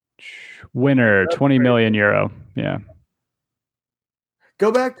 Winner, 20 million euro. Yeah.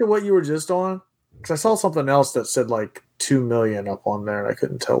 Go back to what you were just on, because I saw something else that said like 2 million up on there, and I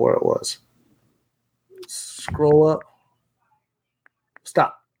couldn't tell where it was. Scroll up.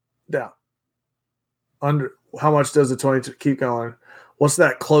 Stop. Down. Under. How much does the 20 keep going? What's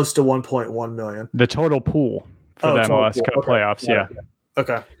that close to 1.1 million? The total pool for the MLS Cup playoffs. Yeah.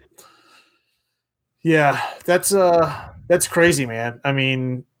 Okay. Yeah, that's crazy, man. I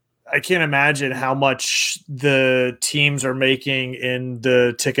mean, I can't imagine how much the teams are making in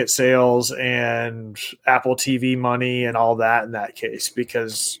the ticket sales and Apple TV money and all that in that case,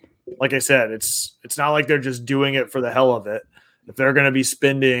 because like I said, it's not like they're just doing it for the hell of it. If they're going to be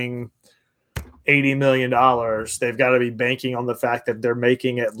spending $80 million, they've got to be banking on the fact that they're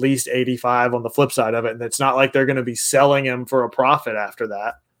making at least 85 on the flip side of it. And it's not like they're going to be selling them for a profit after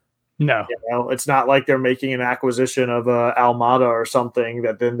that. No, it's not like they're making an acquisition of a Almada or something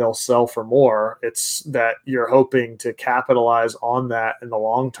that then they'll sell for more. It's that you're hoping to capitalize on that in the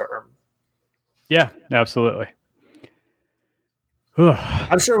long term. Yeah, absolutely.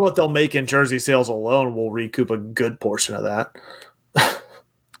 I'm sure what they'll make in jersey sales alone will recoup a good portion of that.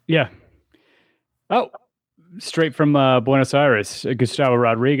 Yeah. Oh, straight from Buenos Aires, Gustavo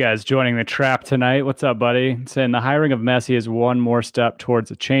Rodriguez joining the trap tonight. What's up, buddy? Saying the hiring of Messi is one more step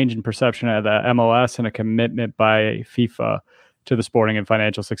towards a change in perception of the MLS and a commitment by FIFA to the sporting and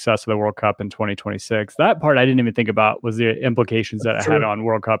financial success of the World Cup in 2026. That part I didn't even think about was the implications that it had on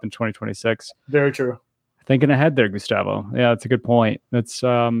World Cup in 2026. Very true. Thinking ahead there, Gustavo. Yeah, that's a good point. That's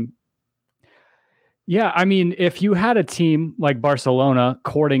yeah, I mean, if you had a team like Barcelona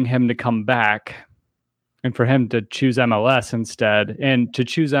courting him to come back, and for him to choose MLS instead, and to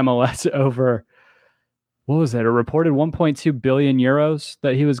choose MLS over, what was it? A reported 1.2 billion euros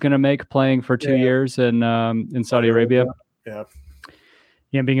that he was going to make playing for 2 years in Saudi Arabia. Yeah.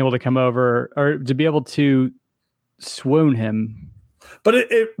 Yeah, being able to come over or to be able to swoon him. But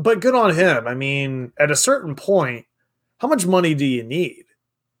but good on him. I mean, at a certain point, how much money do you need?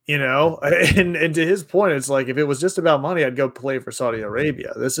 You know, and to his point, it's like, if it was just about money, I'd go play for Saudi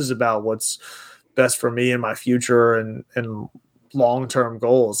Arabia. This is about what's best for me and my future and long-term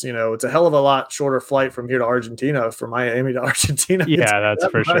goals. You know, it's a hell of a lot shorter flight from here to Argentina, from Miami to Argentina. Yeah, that's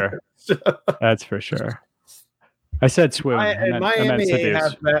for sure. That's for sure. I said swoon.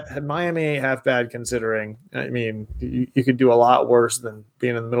 Miami ain't half bad considering. I mean, you could do a lot worse than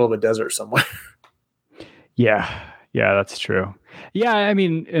being in the middle of a desert somewhere. Yeah, that's true. Yeah, I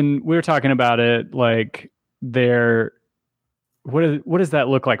mean, and we were talking about it, like what does that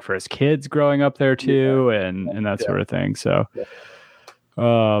look like for his kids growing up there too, and that sort of thing. So,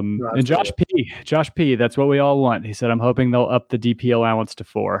 and Josh P, that's what we all want. He said, I'm hoping they'll up the DP allowance to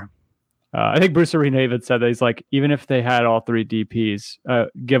 4. I think Bruce Arena even said that he's like, even if they had all 3 DPs,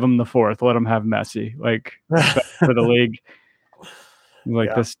 give them the 4th, let them have Messi, like for the league.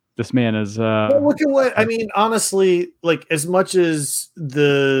 Like this man is. Well, look at what I mean. Honestly, like, as much as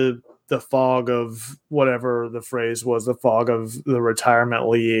the fog of whatever the phrase was, the fog of the retirement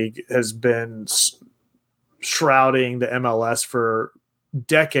league has been shrouding the MLS for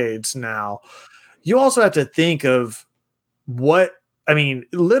decades now. You also have to think of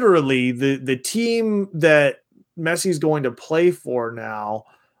literally the team that Messi's going to play for now,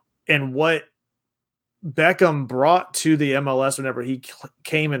 and what Beckham brought to the MLS whenever he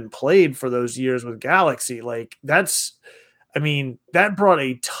came and played for those years with Galaxy. Like, that brought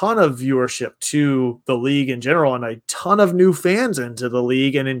a ton of viewership to the league in general, and a ton of new fans into the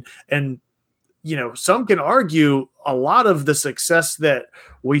league. And you know, some can argue a lot of the success that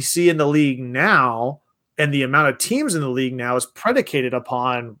we see in the league now and the amount of teams in the league now is predicated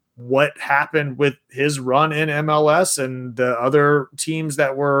upon what happened with his run in MLS and the other teams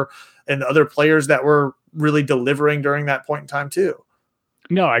that were and the other players that were really delivering during that point in time too.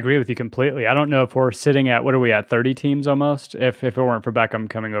 No, I agree with you completely. I don't know if we're sitting at, what are we at, 30 teams almost? If it weren't for Beckham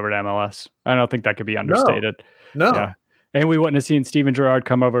coming over to MLS, I don't think that could be understated. No. Yeah. And we wouldn't have seen Steven Gerrard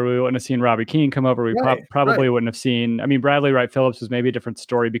come over. We wouldn't have seen Robbie Keane come over. We probably wouldn't have seen, I mean, Bradley Wright Phillips was maybe a different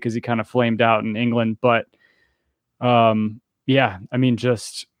story because he kind of flamed out in England. But yeah, I mean,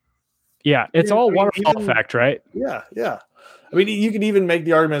 it's all waterfall effect, right? Yeah. I mean, you could even make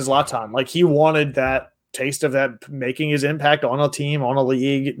the argument as Zlatan. Like, he wanted that taste of that, making his impact on a team, on a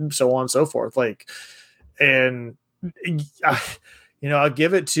league, and so on and so forth. Like, and I'll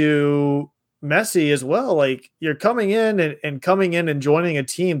give it to Messi as well. Like, you're coming in and joining a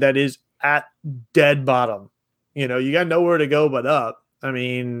team that is at dead bottom. You got nowhere to go but up. I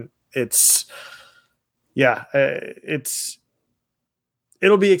mean, it'll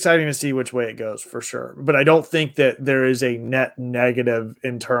be exciting to see which way it goes for sure. But I don't think that there is a net negative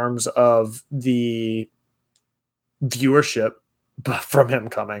in terms of the viewership from him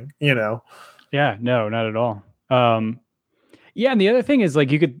coming, Yeah, no, not at all. Yeah, and the other thing is, like,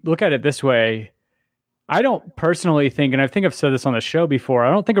 you could look at it this way. I don't personally think, and I think I've said this on the show before,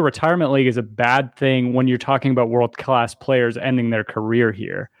 I don't think a retirement league is a bad thing when you're talking about world-class players ending their career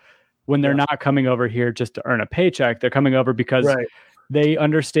here. When they're not coming over here just to earn a paycheck, they're coming over because they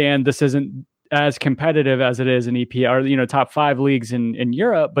understand this isn't as competitive as it is in EPL or, top 5 leagues in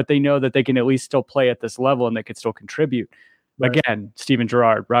Europe, but they know that they can at least still play at this level and they can still contribute. Right. Again, Steven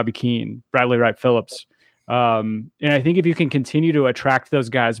Gerrard, Robbie Keane, Bradley Wright Phillips. And I think if you can continue to attract those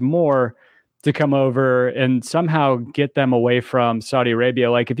guys more to come over and somehow get them away from Saudi Arabia,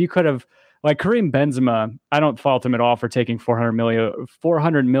 like if you could have, like Karim Benzema, I don't fault him at all for taking 400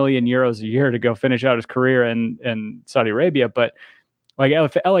 million euros a year to go finish out his career in Saudi Arabia, but like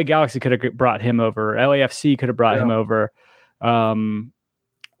if LA Galaxy could have brought him over, LAFC could have brought him over.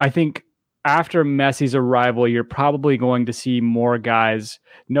 I think after Messi's arrival, you're probably going to see more guys.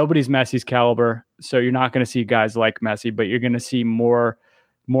 Nobody's Messi's caliber, so you're not going to see guys like Messi, but you're going to see more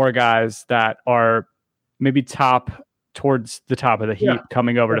guys that are maybe towards the top of the heap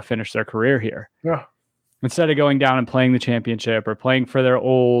coming over to finish their career here. Yeah. Instead of going down and playing the championship or playing for their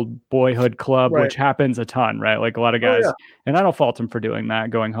old boyhood club, which happens a ton, right? Like a lot of guys, and I don't fault them for doing that,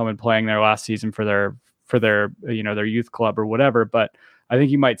 going home and playing their last season for their their youth club or whatever. But I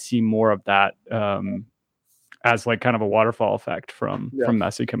think you might see more of that as like kind of a waterfall effect from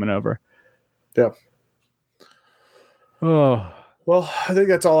Messi coming over. Yeah. Oh. Well, I think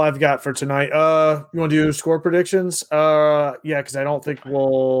that's all I've got for tonight. You want to do score predictions? Yeah, because I don't think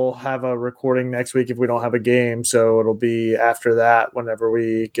we'll have a recording next week if we don't have a game. So it'll be after that whenever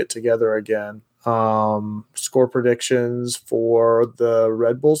we get together again. Score predictions for the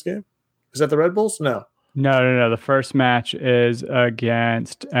Red Bulls game? Is that the Red Bulls? No. No. The first match is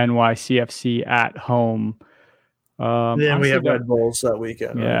against NYCFC at home. Then we have Red Bulls that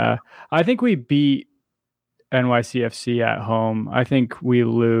weekend. Yeah. Right? I think we beat NYCFC at home. I think we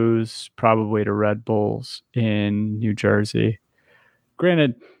lose probably to Red Bulls in New Jersey.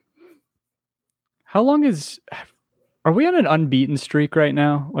 Granted, are we on an unbeaten streak right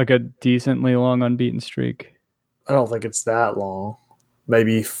now? Like a decently long unbeaten streak? I don't think it's that long.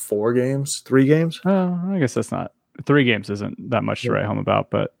 Maybe 3 games. Oh, I guess that's not 3 games isn't that much to write home about,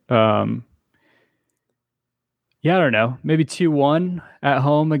 but I don't know. Maybe 2-1 at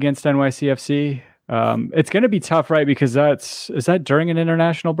home against NYCFC. It's going to be tough, right? Because is that during an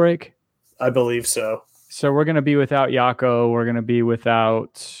international break? I believe so. So we're going to be without Yako. We're going to be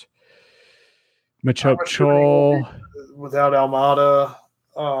without Machop Chol. Without Almada.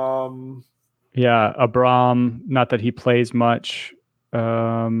 Abram. Not that he plays much.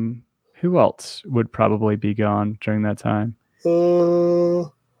 Who else would probably be gone during that time?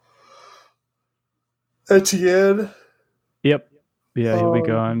 Etienne. Yep. Yeah, he'll be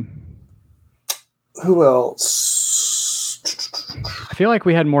gone. Who else? I feel like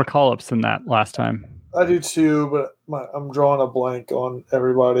we had more call-ups than that last time. I do too, but I'm drawing a blank on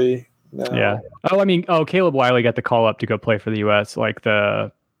everybody now. Yeah. Caleb Wiley got the call-up to go play for the U.S., like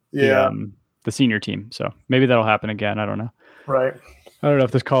the senior team. So maybe that'll happen again. I don't know. Right. I don't know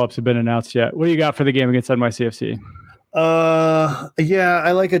if those call-ups have been announced yet. What do you got for the game against NYCFC?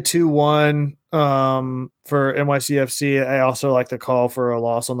 I like a 2-1 for NYCFC. I also like the call for a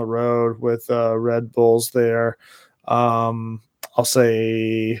loss on the road with Red Bulls there. I'll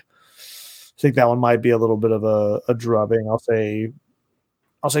say I think that one might be a little bit of a drubbing. I'll say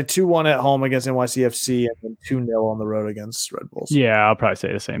 2-1 at home against NYCFC and then 2-0 on the road against Red Bulls. Yeah, I'll probably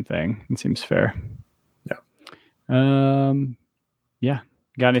say the same thing. It seems fair. Yeah. Yeah.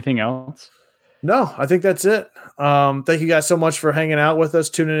 Got anything else? No, I think that's it. Thank you guys so much for hanging out with us,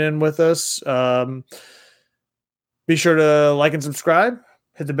 tuning in with us. Be sure to like and subscribe.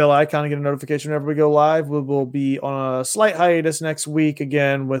 Hit the bell icon and get a notification whenever we go live. We will be on a slight hiatus next week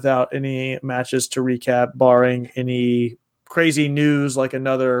again without any matches to recap, barring any crazy news like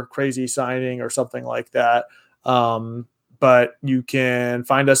another crazy signing or something like that. But you can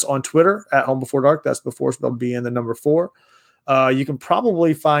find us on Twitter at Home Before Dark. That's before spelled B and the number 4. You can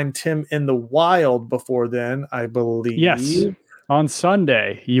probably find Tim in the wild before then, I believe. Yes. On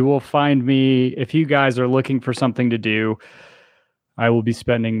Sunday, you will find me. If you guys are looking for something to do, I will be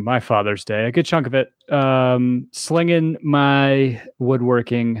spending my Father's Day, a good chunk of it, slinging my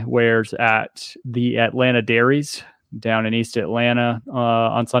woodworking wares at the Atlanta Dairies down in East Atlanta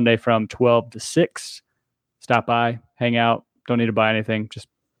on Sunday from 12 to 6. Stop by, hang out. Don't need to buy anything. Just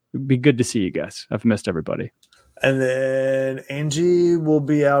be good to see you guys. I've missed everybody. And then Angie will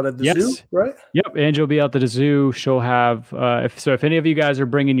be out at the zoo, right? Yep, Angie will be out at the zoo. She'll have if any of you guys are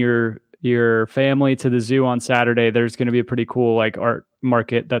bringing your family to the zoo on Saturday, there's going to be a pretty cool like art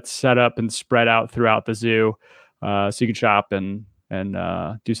market that's set up and spread out throughout the zoo, so you can shop and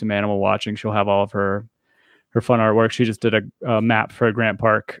do some animal watching. She'll have all of her fun artwork. She just did a map for Grant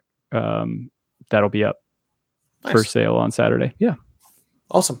Park that'll be up for sale on Saturday. Yeah,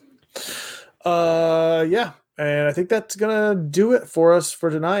 awesome. Yeah. And I think that's going to do it for us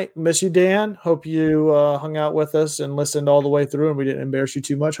for tonight. Miss you, Dan. Hope you hung out with us and listened all the way through and we didn't embarrass you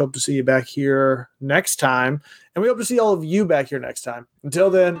too much. Hope to see you back here next time. And we hope to see all of you back here next time.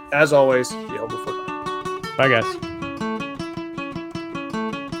 Until then, as always, be home before. Bye, guys.